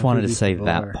myself. You just of wanted who to these say people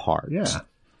that are. part. Yeah,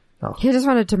 He just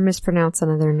wanted to mispronounce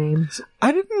another name.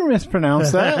 I didn't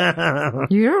mispronounce that.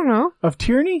 You don't know. Of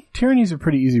Tierney? Tierney's a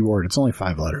pretty easy word. It's only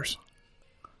 5 letters.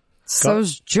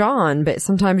 So's John, but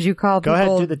sometimes you call Go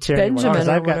people ahead, do the Tierney one, Benjamin because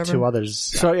or I've got whatever. 2 others.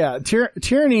 So yeah,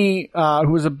 Tierney,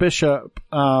 who was a bishop,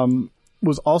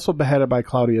 was also beheaded by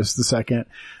Claudius II.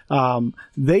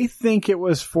 They think it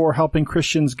was for helping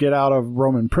Christians get out of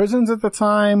Roman prisons at the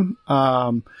time.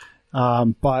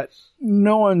 But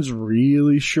no one's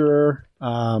really sure.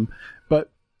 But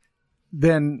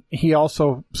then he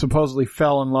also supposedly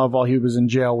fell in love while he was in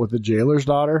jail with the jailer's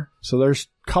daughter. So there's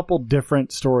a couple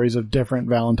different stories of different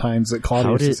Valentines that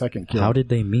Claudius II killed. How did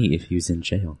they meet if he was in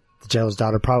jail? The jailer's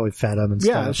daughter probably fed him and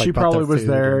Yeah, stuff. she like, brought probably their was food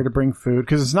there and- to bring food.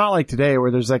 Because it's not like today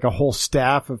where there's like a whole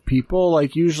staff of people.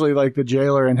 Like usually like the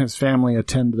jailer and his family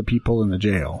attend to the people in the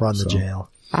jail. run the So- jail.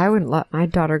 I wouldn't let my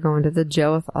daughter go into the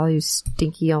jail with all you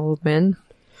stinky old men.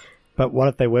 But what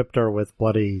if they whipped her with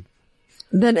bloody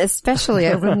Then especially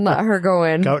I wouldn't let her go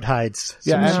in. goat hides?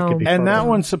 So Yeah, she No. could be And that frozen.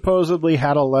 one supposedly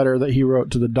had a letter that he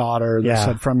wrote to the daughter that Yeah.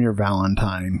 said, "From your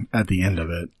Valentine" at the end of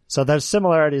it. So there's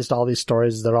similarities to all these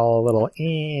stories. They're all a little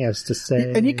as to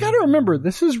say. And you got to remember,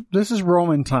 this is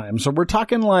Roman time, so we're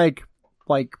talking like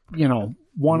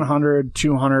 100,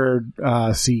 200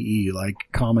 CE, like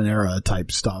Common Era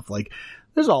type stuff. Like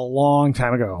this is a long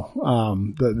time ago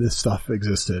that this stuff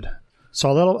existed. So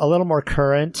a little more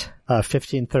current.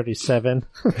 1537.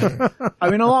 I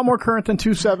mean, a lot more current than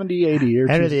 270 AD or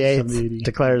Henry 270 VIII AD.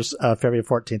 declares February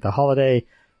 14th a holiday.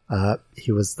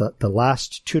 He was the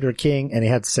last Tudor king, and he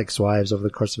had 6 wives over the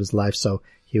course of his life. So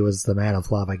he was the man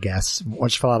of love, I guess.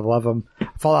 Once you fall out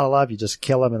of love, you just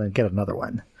kill him and then get another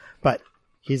one. But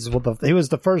he was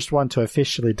the first one to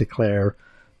officially declare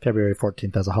February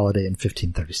 14th as a holiday in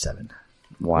 1537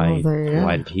 Why? Oh, there you go.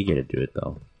 Why did he get to do it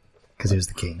though? because he was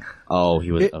the king. Oh,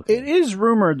 he was. Okay. It is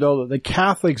rumored though that the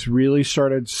Catholics really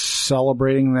started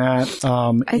celebrating that.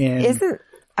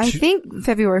 I think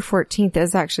February 14th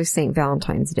is actually St.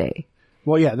 Valentine's Day.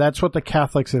 Well, yeah, that's what the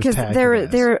Catholics have Because tagged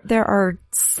it as. there are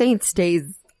saints'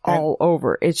 days all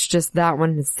over. It's just that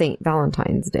one is St.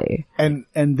 Valentine's Day. And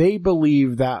they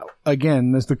believe that,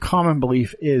 again, the common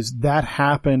belief is that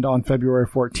happened on February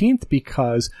 14th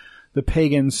because the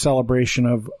pagan celebration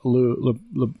of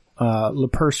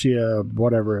Lupercia,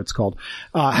 whatever it's called,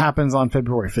 happens on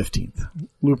February 15th.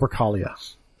 Lupercalia.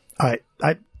 All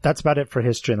right. That's about it for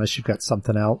history, unless you've got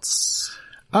something else.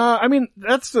 I mean,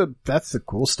 that's the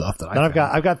cool stuff that Then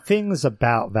I've got things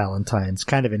about Valentine's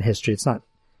kind of in history. It's not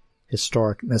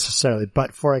historic necessarily,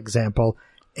 but for example,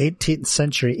 18th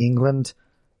century England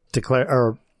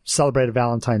celebrated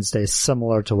Valentine's Day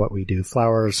similar to what we do.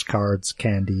 Flowers, cards,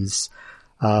 candies.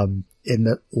 In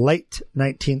the late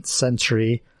 19th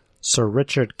century, Sir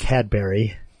Richard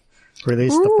Cadbury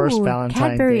released the first Ooh, Valentine's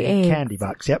Cadbury Day eggs. candy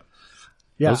box. Yep.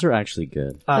 Yeah. Those are actually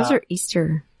good. Those are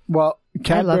Easter. Well,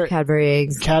 I love Cadbury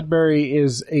eggs. Cadbury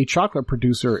is a chocolate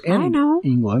producer I in know.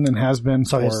 England and has been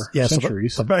So for so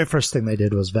centuries. the very first thing they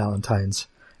did was Valentine's,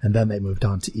 and then they moved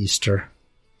on to Easter.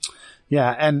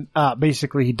 Yeah, and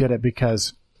basically he did it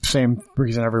because same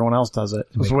reason everyone else does it.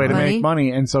 It was a way to money. make money,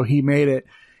 and so he made it.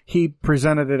 He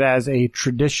presented it as a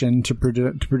tradition to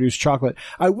produce chocolate.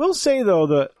 I will say though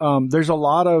that there's a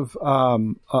lot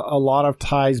of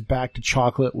ties back to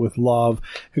chocolate with love.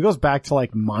 It goes back to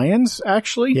like Mayans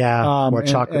actually. Yeah, where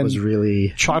chocolate was and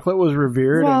really... chocolate was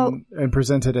revered Well, and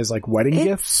presented as like wedding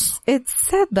gifts. It's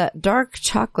said that dark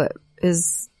chocolate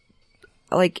is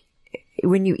like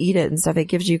when you eat it and stuff, it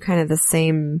gives you kind of the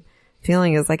same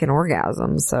feeling as like an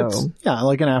orgasm. So Yeah,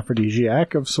 like an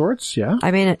aphrodisiac of sorts. Yeah.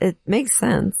 I mean, it makes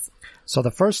sense. So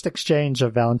the first exchange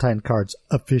of Valentine cards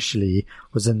officially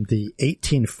was in the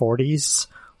 1840s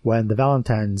when the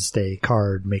Valentine's Day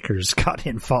card makers got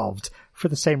involved for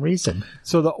the same reason.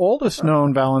 So the oldest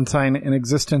known Valentine in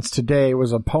existence today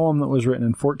was a poem that was written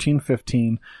in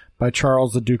 1415 by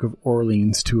Charles the Duke of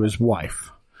Orleans to his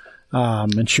wife.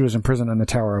 And she was in prison in the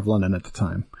Tower of London at the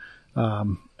time.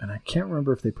 And I can't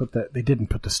remember if they didn't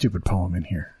put the stupid poem in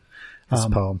here. This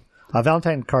poem.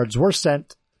 Valentine cards were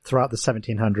sent throughout the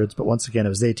 1700s, but once again, it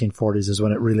was the 1840s is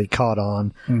when it really caught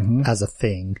on as a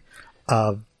thing.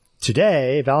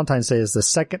 Today, Valentine's Day is the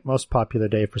second most popular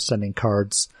day for sending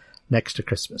cards next to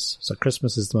Christmas. So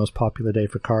Christmas is the most popular day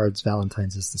for cards.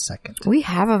 Valentine's is the second. We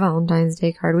have a Valentine's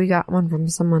Day card. We got one from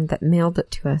someone that mailed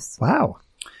it to us. Wow.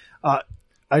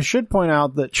 I should point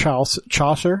out that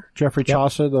Chaucer, Geoffrey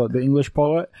Chaucer, the English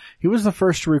poet, he was the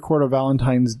first to record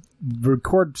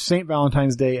St.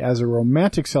 Valentine's Day as a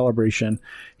romantic celebration.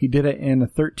 He did it in a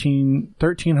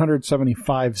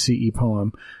 1375 CE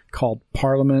poem called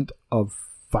Parliament of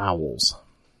Fowls.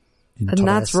 And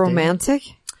that's romantic?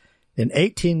 In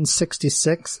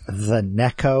 1866, the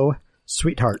Necco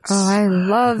Sweethearts. Oh, I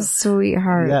love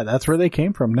Sweetheart. Yeah, that's where they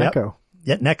came from, Necco.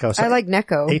 Yeah, Necco. So I like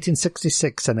Necco.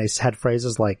 1866, and they had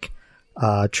phrases like,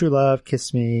 true love,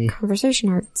 kiss me. Conversation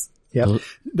hearts. Yep.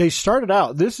 They started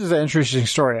out, this is an interesting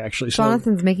story, actually.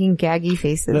 Jonathan's making gaggy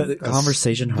faces. The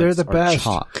Conversation hearts they're the best.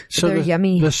 chalk. So They're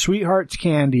yummy. The Sweethearts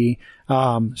candy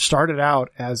started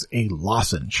out as a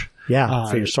lozenge. Yeah,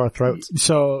 for your sore throats.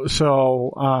 So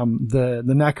the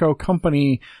Necco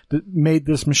company made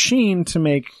this machine to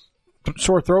make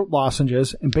sore throat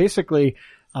lozenges, and basically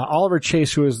Oliver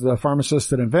Chase, who was the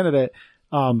pharmacist that invented it,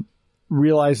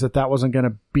 realized that wasn't going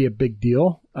to be a big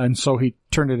deal, and so he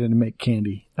turned it into make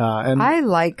candy. And I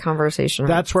like conversation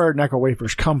hearts. that's where Necco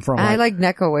wafers come from. And I like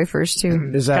Necco wafers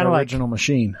too. is that kinda like- original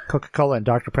machine? Coca-Cola and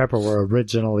Dr. Pepper were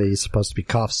originally supposed to be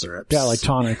cough syrups. Yeah, like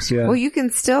tonics. Yeah. Well, you can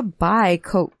still buy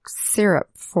Coke syrup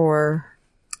for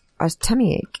a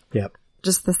tummy ache. Yep.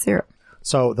 Just the syrup.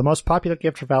 So the most popular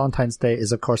gift for Valentine's Day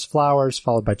is, of course, flowers,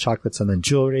 followed by chocolates and then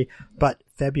jewelry. But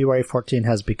February 14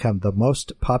 has become the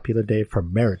most popular day for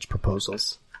marriage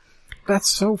proposals. That's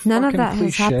so fucking None of that cliche.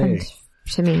 has happened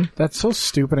to me. That's so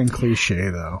stupid and cliche,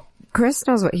 though. Chris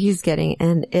knows what he's getting,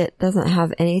 and it doesn't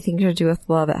have anything to do with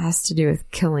love. It has to do with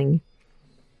killing.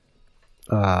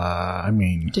 I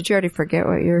mean, Did you already forget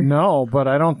what you're... no, but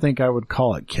I don't think I would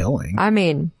call it killing. I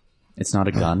mean, It's not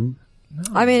a gun.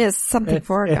 it's something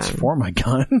for a gun. It's for my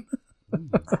gun.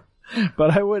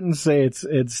 But I wouldn't say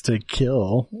it's to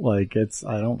kill. Like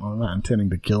I'm not intending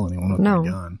to kill anyone with No, my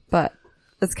gun. but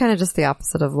it's kind of just the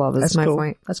opposite of love, is That's my cool.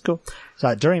 point. That's cool.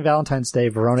 So during Valentine's Day,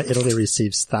 Verona, Italy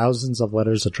receives thousands of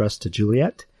letters addressed to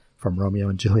Juliet from Romeo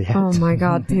and Juliet. Oh my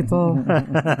God, people.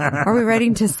 Are we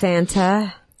writing to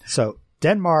Santa? So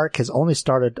Denmark has only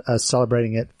started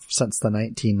celebrating it since the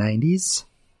 1990s,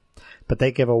 but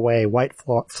they give away white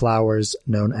flowers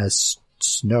known as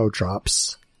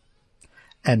snowdrops,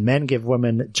 and men give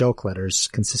women joke letters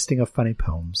consisting of funny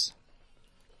poems.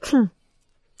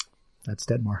 That's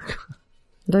Denmark.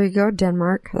 There you go,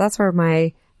 Denmark. That's where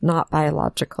my not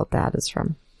biological dad is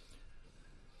from.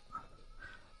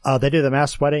 They do the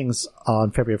mass weddings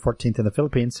on February 14th in the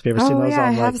Philippines. Have you ever seen those yeah, on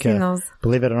I have seen those.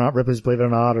 Believe It or Not, Ripley's Believe It or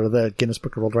Not, or the Guinness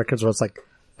Book of World Records where it's like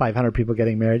 500 people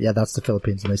getting married? Yeah, that's the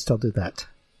Philippines, and they still do that.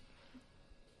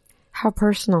 How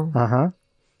personal. Uh-huh.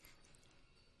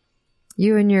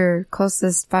 You and your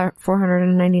closest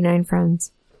 499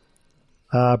 friends.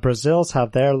 Brazil's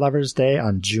have their Lover's Day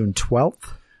on June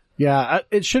 12th. Yeah,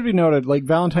 it should be noted, like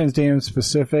Valentine's Day in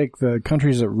specific, the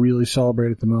countries that really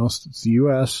celebrate it the most, it's the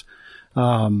U.S.,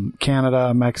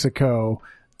 Canada, Mexico,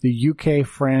 the UK,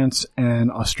 France, and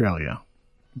Australia.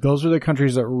 Those are the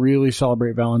countries that really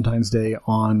celebrate Valentine's Day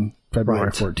on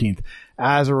February 14th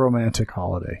as a romantic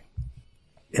holiday.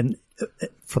 And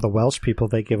for the Welsh people,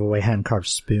 they give away hand-carved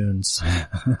spoons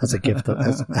as a gift,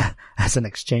 as an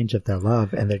exchange of their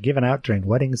love, and they're given out during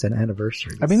weddings and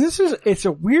anniversaries. I mean, it's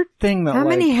a weird thing that How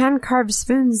many hand-carved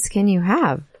spoons can you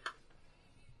have?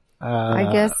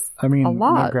 I guess I mean, a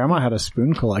lot. my grandma had a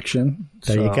spoon collection.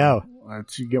 There you go.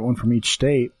 You get one from each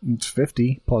state. It's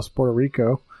 50 plus Puerto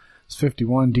Rico. It's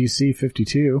 51, DC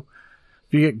 52.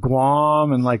 If you get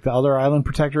Guam and like the other island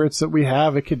protectorates that we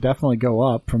have, it could definitely go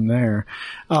up from there.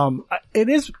 It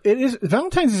is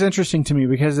Valentine's is interesting to me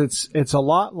because it's a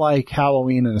lot like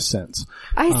Halloween in a sense.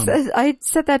 I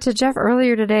said that to Jeff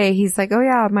earlier today. He's like, oh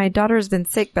yeah, my daughter's been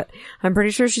sick, but I'm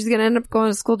pretty sure she's going to end up going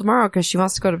to school tomorrow because she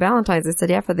wants to go to Valentine's. I said,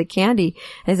 yeah, for the candy.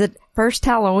 I said, first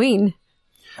Halloween.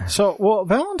 So, well,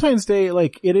 Valentine's Day,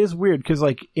 like, it is weird because,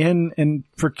 like,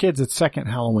 for kids, it's second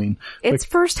Halloween. It's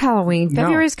first Halloween.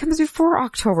 February comes before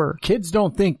October. Kids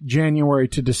don't think January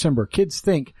to December. Kids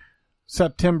think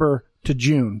September to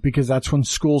June because that's when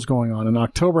school's going on, and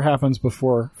October happens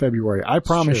before February. I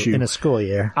promise you. In a school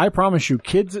year. I promise you,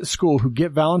 kids at school who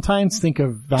get Valentine's think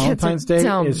of Valentine's Day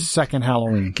dumb. as second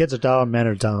Halloween. Kids are dumb, men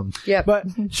are dumb. Yep. But,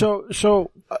 so,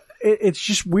 it's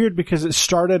just weird because it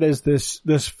started as this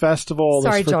festival,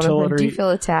 Sorry, this fertility, Jonathan. Do you feel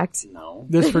attacked? No.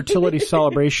 this fertility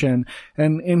celebration,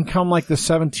 and in come like the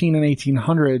 17 and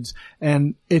 1800s,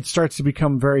 and it starts to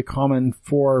become very common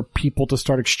for people to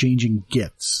start exchanging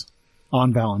gifts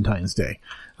on Valentine's Day.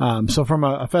 So from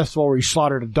a festival where you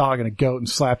slaughtered a dog and a goat and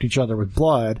slapped each other with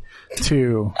blood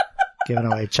to Giving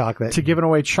away chocolate. giving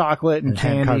away chocolate and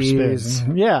hand-carved candies.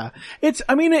 spoons. Yeah. It's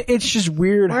just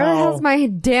weird Where the how hell's my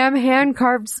damn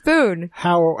hand-carved spoon?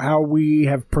 how we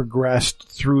have progressed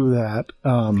through that.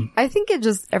 I think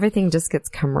everything just gets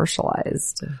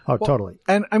commercialized. Oh, totally.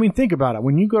 And I mean, think about it.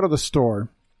 When you go to the store,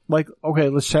 like, okay,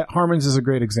 let's say Harmon's is a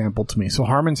great example to me. So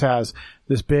Harmon's has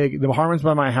this the Harmon's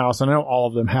by my house, and I know all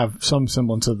of them have some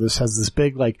semblance of this, has this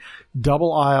big, like,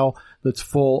 double aisle that's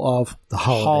full of the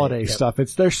holiday stuff.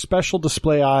 It's their special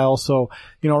display aisle. So,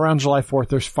 around July 4th,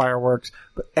 there's fireworks,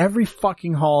 but every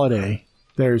fucking holiday,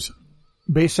 there's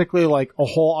basically like a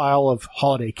whole aisle of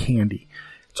holiday candy.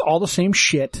 It's all the same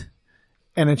shit.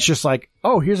 And it's just like,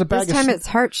 oh, here's a bag This time it's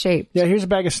heart-shaped. Yeah, here's a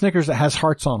bag of Snickers that has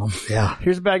hearts on them. Yeah.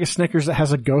 Here's a bag of Snickers that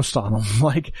has a ghost on them.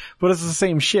 Like, but it's the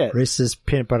same shit. Reese's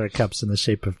peanut butter cups in the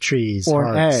shape of trees. Or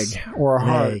hearts. an egg. Or a An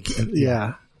heart. egg.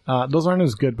 Yeah. Those aren't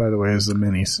as good, by the way, as the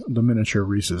minis. The miniature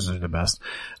Reese's are the best.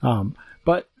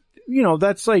 But,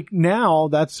 that's like, now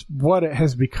that's what it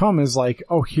has become, is like,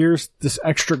 oh, here's this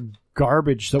extra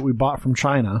garbage that we bought from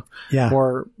China. Yeah.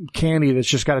 Or candy that's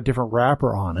just got a different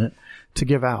wrapper on it to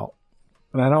give out.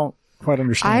 And I don't quite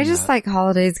understand I just like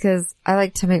holidays because I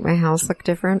like to make my house look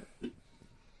different.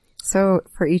 So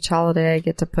for each holiday, I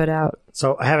get to put out.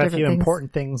 So I have a different few things.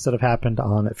 important things that have happened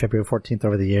on February 14th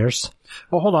over the years.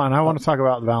 Well, hold on. I want to talk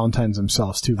about the Valentines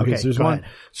themselves too, because Okay, there's go one.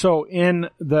 ahead. So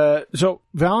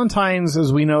Valentines,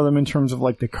 as we know them in terms of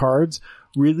like the cards,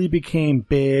 really became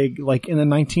big. Like in the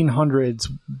 1900s,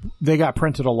 they got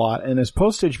printed a lot, and as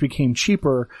postage became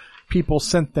cheaper, people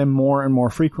sent them more and more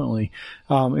frequently.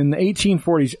 In the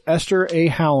 1840s, Esther A.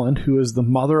 Howland, who is the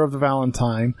mother of the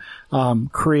Valentine,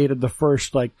 created the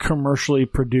first like commercially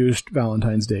produced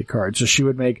Valentine's Day card. So she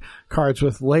would make cards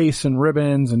with lace and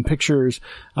ribbons and pictures,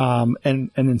 and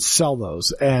then sell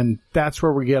those. And that's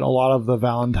where we get a lot of the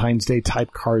Valentine's Day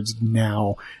type cards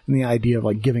now, and the idea of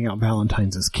like giving out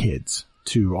Valentines as kids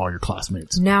to all your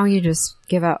classmates. Now you just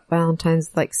give out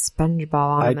Valentine's like SpongeBob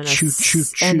on I them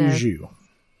choose you.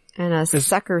 and a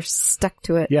sucker stuck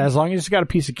to it. Yeah, as long as it's got a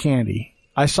piece of candy.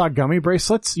 I saw gummy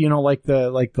bracelets, like the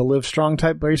Live Strong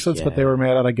type bracelets, but they were made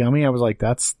out of gummy. I was like,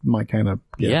 that's my kind of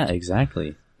gift. Yeah,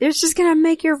 exactly. It's just gonna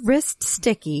make your wrist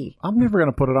sticky. I'm never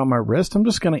going to put it on my wrist. I'm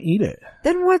just going to eat it.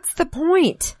 Then what's the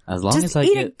point? As long just as I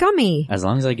eat get a gummy. As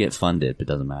long as I get Fun Dip, it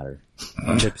doesn't matter.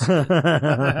 Fun Dip's good.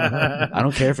 I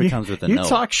don't care if it comes with a You note.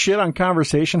 talk shit on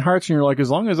Conversation Hearts, and you're like,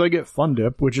 as long as I get Fun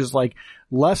Dip, which is like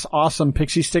less awesome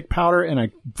pixie stick powder and a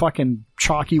fucking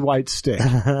chalky white stick.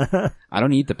 I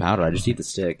don't eat the powder. I just eat the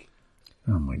stick.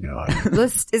 Oh my god.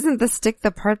 Isn't the stick the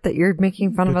part that you're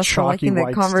making fun of The us for liking chalky the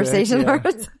white conversation stick,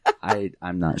 yeah. hearts?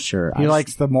 I'm not sure. He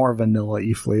likes the more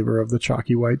vanilla-y flavor of the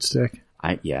chalky white stick.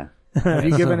 Yeah. Have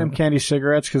you given him candy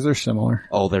cigarettes? Because they're similar.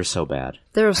 Oh, they're so bad.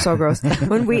 They're so gross.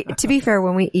 To be fair,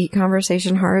 when we eat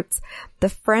conversation hearts, the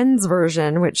Friends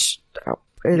version, which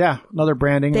Yeah, another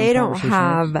branding. they on don't Conversation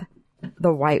Hearts. have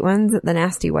the white ones, the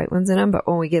nasty white ones in them, but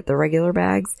when we get the regular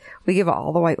bags, we give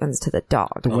all the white ones to the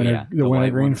dog. The white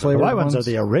wintergreen ones are- flavored The white ones are ones.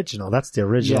 the original. That's the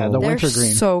original. Yeah, the They're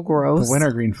wintergreen. so gross. The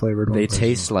wintergreen flavored ones. They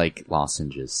taste like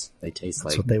lozenges. They taste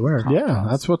like That's what they were. Yeah,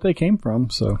 that's what they came from.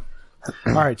 So,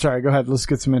 all right, sorry, go ahead. Let's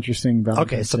get some interesting.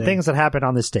 Valentine's Okay, some Day. things that happened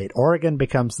on this date. Oregon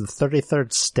becomes the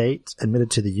 33rd state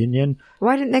admitted to the Union,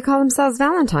 Why didn't they call themselves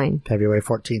Valentine? February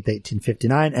 14th,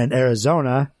 1859, and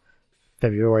Arizona,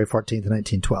 February 14th,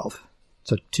 1912.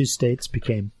 So 2 states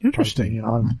became part of the Interesting. Union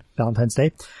on Valentine's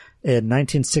Day. In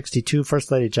 1962,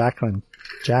 First Lady Jacqueline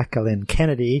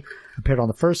Kennedy appeared on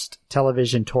the first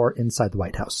television tour inside the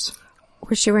White House.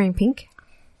 Was she wearing pink?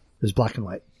 It was black and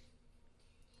white.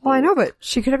 Well, I know, but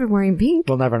she could have been wearing pink.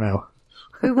 We'll never know.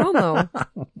 We will know.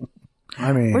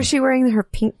 I mean, Was she wearing her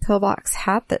pink pillbox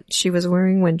hat that she was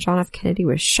wearing when John F. Kennedy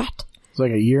was shot? it's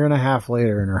like a year and a half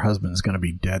later, and her husband's going to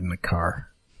be dead in the car.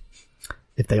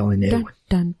 If they only knew. Dun,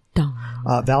 dun,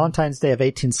 dun. Valentine's Day of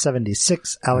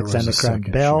 1876, Alexander was a Graham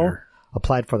second Bell shooter.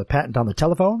 applied for the patent on the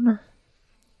telephone.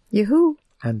 Yoo-hoo.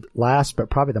 And last, but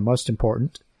probably the most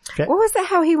important, What was that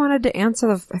how he wanted to answer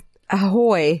the...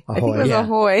 Ahoy. I think it was yeah.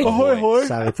 ahoy. Ahoy, hoy.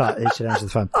 so he thought he should answer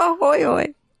the phone. Ahoy,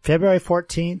 ahoy. February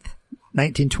 14th,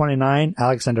 1929,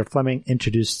 Alexander Fleming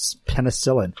introduced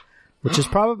penicillin, which is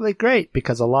probably great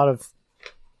because a lot of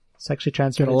sexually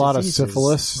transmitted Get a lot of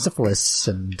diseases, syphilis.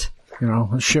 and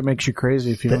Shit makes you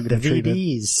crazy if you don't the get it treated.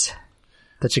 VDs.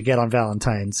 that you get on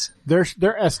Valentine's. They're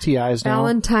STIs now.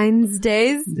 Valentine's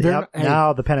days.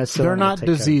 Now the penicillin. They're not will take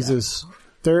care of diseases.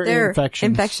 They're infections.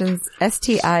 Infections.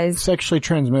 STIs. Sexually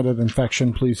transmitted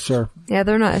infection, please, sir. Yeah,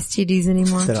 they're not STDs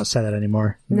anymore. that. They don't say that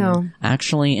anymore. No.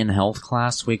 Actually, in health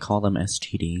class, we call them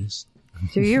STDs.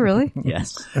 Do you really?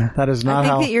 Yes. That is not I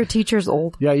think how. that your teacher's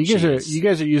old. Yeah, you Jeez.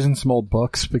 guys are using some old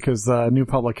books because the new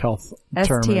public health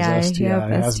term STI, is STI. yep,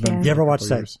 Has STI. been. You ever for watch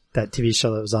years. that TV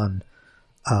show that was on?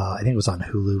 I think it was on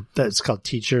Hulu. That's called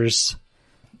Teachers,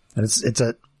 and it's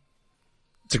a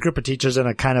group of teachers in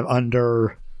a kind of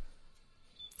underfunded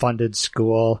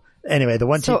school. Anyway, the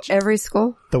one every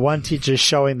school? the one teacher's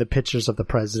showing the pictures of the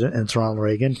president, and it's Ronald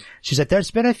Reagan. She's like,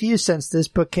 "There's been a few since this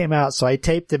book came out, so I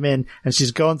taped them in." And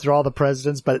she's going through all the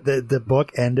presidents, but the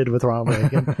book ended with Ronald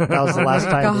Reagan. That was the last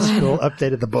time the school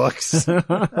updated the books.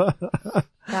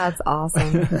 That's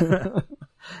awesome.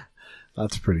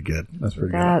 That's pretty good. That's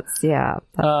pretty good. That's, yeah.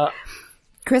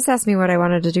 Chris asked me what I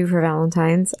wanted to do for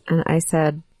Valentine's, and I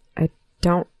said, I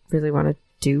don't really want to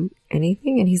do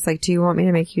anything. And he's like, do you want me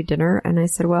to make you dinner? And I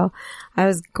said, well, I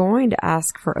was going to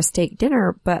ask for a steak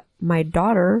dinner, but my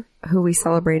daughter, who we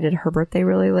celebrated her birthday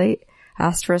really late,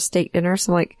 asked for a steak dinner.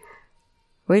 So I'm like,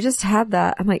 we just had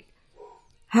that. I'm like,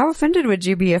 how offended would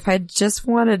you be if I just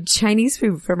wanted Chinese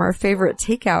food from our favorite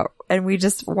takeout and we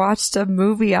just watched a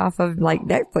movie off of like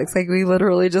Netflix? Like we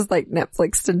literally just like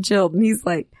Netflixed and chilled. And he's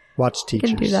like, Watch Teachers.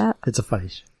 can do that. It's a funny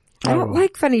show. I don't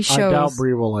like funny shows. I doubt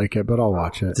Bree will like it, but I'll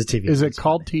watch it. It's a TV Is show. it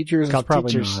called Teachers? Called It's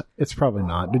probably Teachers. not. It's probably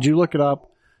not. Did you look it up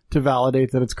to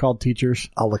validate that it's called Teachers?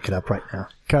 I'll look it up right now.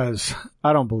 Because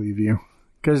I don't believe you.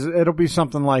 Because it'll be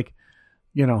something like,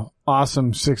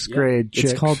 awesome sixth grade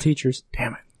chicks. It's called Teachers.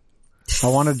 Damn it. I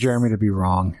wanted Jeremy to be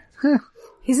wrong.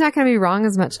 He's not going to be wrong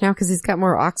as much now because he's got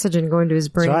more oxygen going to his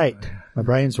brain. That's right. My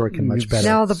brain's working much better.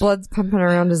 Now the blood's pumping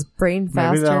around his brain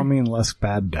faster. Maybe that'll mean less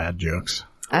bad dad jokes.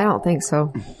 I don't think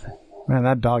so. Man,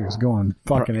 that dog is going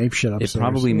fucking apeshit upstairs. It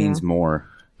probably means more.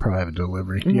 Probably have a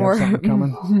delivery. Do you More, have something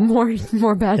coming?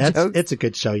 more bad jokes. It's a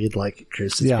good show. You'd like it,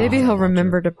 Chris. Yeah. Maybe he'll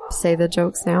remember to say the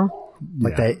jokes now.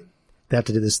 Like Yeah. they have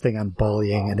to do this thing on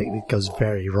bullying, and it goes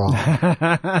very wrong.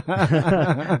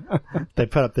 They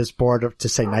put up this board to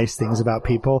say nice things about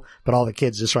people, but all the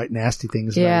kids just write nasty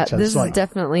things Yeah, about each other. this It's is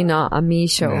definitely not a me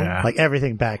show. Yeah. like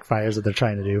everything backfires that they're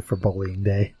trying to do for bullying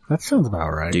day. That sounds about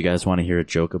right. Do you guys want to hear a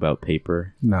joke about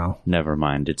paper? No. Never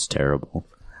mind, it's terrible.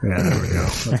 Yeah, there we go.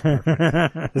 That's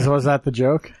perfect. Was that the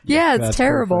joke? Yeah, it's That's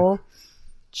terrible.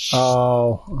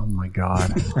 Oh my God.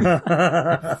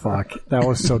 Fuck. That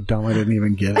was so dumb I didn't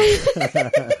even get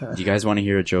it. Do you guys want to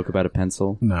hear a joke about a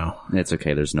pencil? No. It's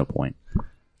okay, there's no point.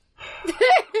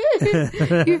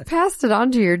 You've passed it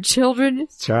on to your children.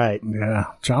 That's right. Yeah.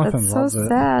 Jonathan That's so loves it.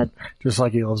 sad. Just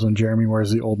like he loves when Jeremy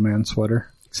wears the old man sweater.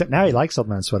 Except now he likes old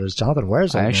man sweaters. Jonathan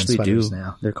wears old I man actually do. sweaters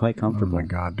now. They're quite Oh comfortable. my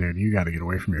God, dude. You got to get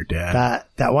away from your dad.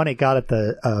 That one he got at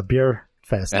the beer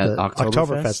fest, At the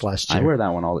Oktoberfest last year. I wear that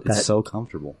one all. It's That- so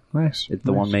comfortable. Nice. It's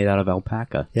the one made out of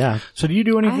alpaca. Yeah. So do you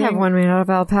do I anything? have one made out of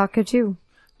alpaca too.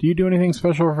 Do you do anything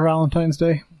special for Valentine's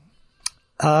Day?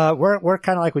 We're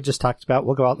kind of like we just talked about.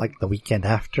 We'll go out like the weekend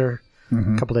after,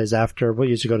 Mm-hmm. a couple days after. We'll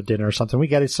usually go to dinner or something. We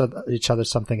get each other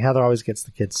something. Heather always gets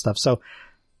the kids stuff. So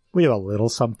we do a little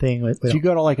something. We Do you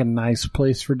go to like a nice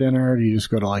place for dinner, or do you just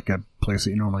go to like a place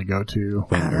that you normally go to?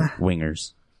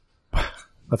 Wingers.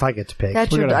 if I get to pick.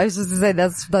 That's gotta- I was just going to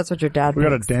say, that's what your dad We go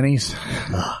to makes. Denny's.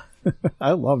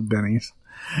 I love Denny's.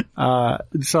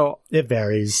 So It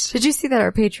varies. Did you see that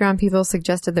our Patreon people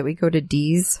suggested that we go to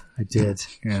D's? I did.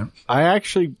 yeah,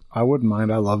 I wouldn't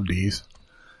mind. I love D's.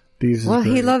 D's. Is Well,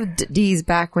 he great. loved D's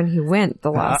back when he went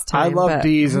the last time. I love but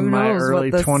D's in who my knows what early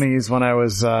this- 20s when I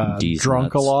was D's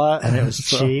drunk nuts. a lot, And it was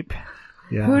So, cheap.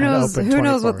 Yeah, Who knows? open Who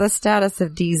knows what 24. the status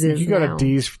of D's is You go now? to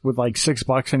D's with like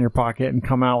 $6 in your pocket and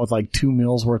come out with like 2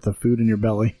 meals worth of food in your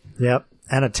belly. Yep.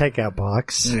 And a takeout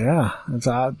box. Yeah, it's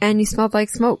odd. And you smelled like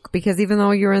smoke because even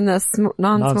though you're in the non-smoking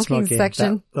Non-smoking.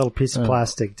 section, That little piece of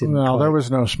plastic didn't No, quite- there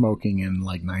was no smoking in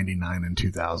like 99 and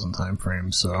 2000 time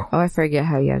frames. So oh, I forget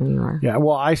how young you are. yeah,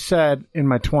 well, I said in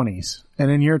my 20s, and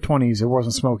in your 20s, it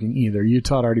wasn't smoking either.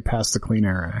 Utah had already passed the Clean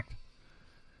Air Act.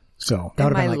 So That would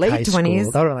In have my been like late high school.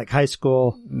 20s. That would have been like high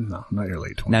school. no, not your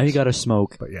late 20s. Now you gotta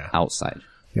smoke But yeah. outside.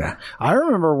 Yeah, I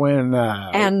remember when.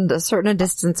 And a certain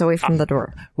distance away from the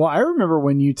door. Well, I remember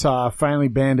when Utah finally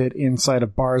banned it inside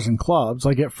of bars and clubs.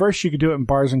 Like at first you could do it in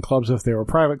bars and clubs if they were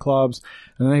private clubs,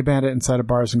 and then they banned it inside of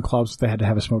bars and clubs if they had to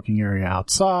have a smoking area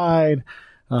outside.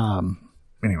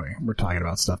 Anyway, we're talking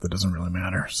about stuff that doesn't really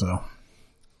matter, so.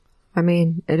 I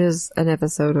mean, it is an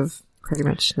episode of pretty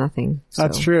much nothing. So.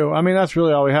 That's true. I mean, that's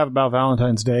really all we have about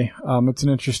Valentine's Day. It's an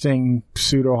interesting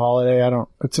pseudo holiday.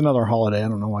 It's another holiday. I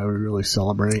don't know why we really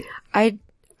celebrate.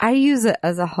 I use it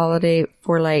as a holiday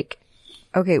for like,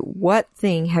 okay, what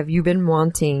thing have you been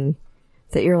wanting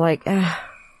that you're like, I'm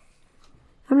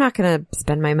not going to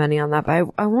spend my money on that, but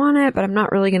I want it, but I'm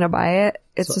not really going to buy it.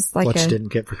 It's just like what you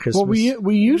didn't get for Christmas. Well,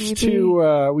 we used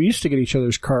to get each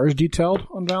other's cars detailed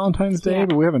on Valentine's Day,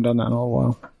 but we haven't done that in a little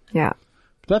while. Yeah.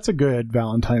 That's a good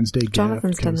Valentine's Day gift.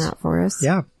 Jonathan's done that for us.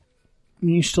 Yeah.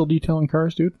 You still detailing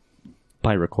cars, dude?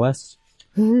 By request.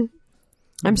 Mm-hmm.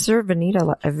 I'm sure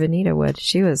Vanita would.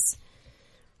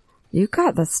 You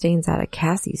got the stains out of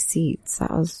Cassie's seats.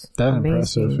 That's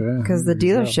amazing. Impressive, yeah. Because the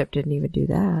dealership didn't even do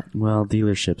that. Well,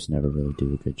 dealerships never really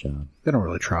do a good job. They don't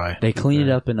really try. They clean it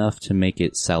up enough to make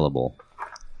it sellable.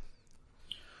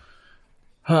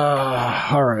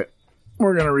 All right.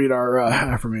 We're going to read our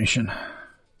affirmation.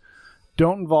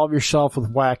 Don't involve yourself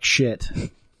with whack shit.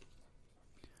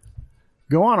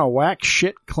 Go on a whack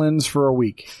shit cleanse for a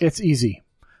week. It's easy.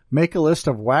 Make a list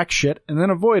of whack shit and then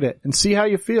avoid it and see how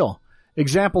you feel.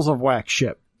 Examples of whack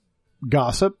shit.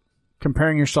 Gossip.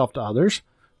 Comparing yourself to others.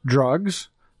 Drugs.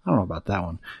 I don't know about that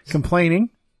one. Complaining.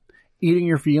 Eating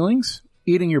your feelings.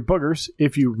 Eating your boogers.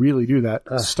 If you really do that,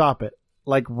 stop it.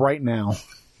 Like right now.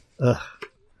 Ugh.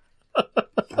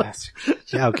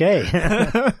 Yeah, okay.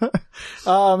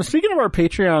 Speaking of our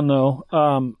Patreon, though,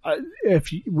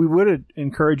 we would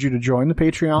encourage you to join the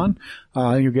Patreon.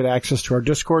 You get access to our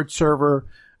Discord server.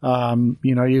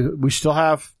 We still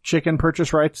have chicken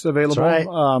purchase rights available. That's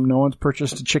right. No one's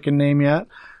purchased a chicken name yet,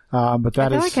 but I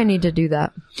feel like I need to do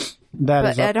that.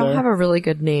 But I don't have a really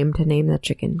good name to name the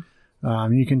chicken.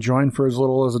 You can join for as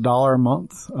little as $1 a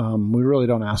month. We really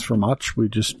don't ask for much. We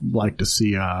just like to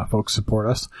see folks support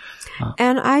us.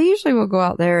 And I usually will go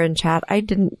out there and chat. I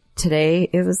didn't today.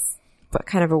 It was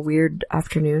kind of a weird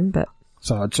afternoon, but.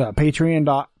 So it's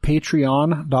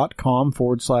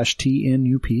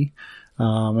patreon.com/TNUP.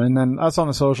 And then us on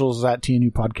the socials is at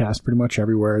TNU Podcast pretty much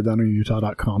everywhere.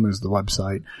 TheUnderUtah.com is the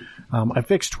website. I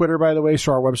fixed Twitter, by the way,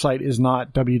 so our website is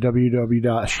not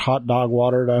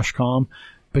www.hotdogwater.com.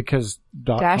 Because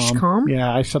 .com? Yeah,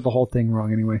 I said the whole thing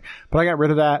wrong anyway. But I got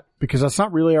rid of that because that's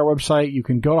not really our website. You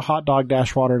can go to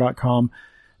hotdog-water.com.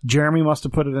 Jeremy must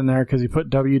have put it in there because he put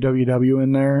www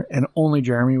in there, and only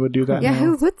Jeremy would do that. Yeah, now.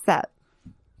 who puts that?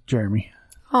 Jeremy.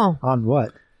 Oh. On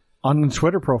what? On the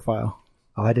Twitter profile.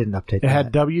 Oh, I didn't update it that. It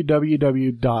had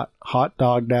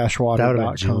www.hotdog-water.com. That would have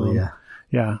been Julia.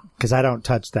 Yeah. Because I don't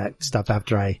touch that stuff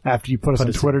after you put us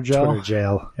in Twitter jail. Twitter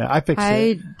jail. Yeah, I fixed it.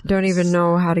 I don't even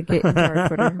know how to get into our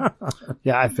Twitter.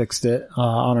 Yeah, I fixed it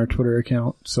on our Twitter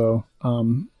account. So,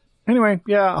 anyway,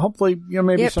 yeah, hopefully,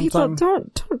 maybe sometime. People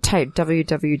don't type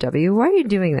www. Why are you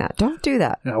doing that? Don't do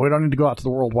that. Yeah, we don't need to go out to the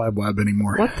World Wide Web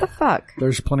anymore. What the fuck?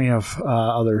 There's plenty of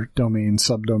other domains,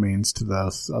 subdomains to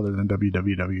this other than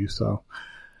www. So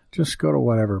just go to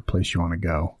whatever place you want to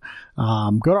go.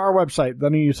 Go to our website,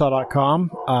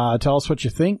 TheNewUtah.com. Tell us what you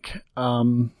think.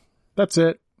 That's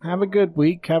it. Have a good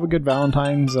week. Have a good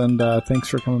Valentine's. And thanks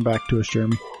for coming back to us,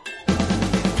 Jeremy.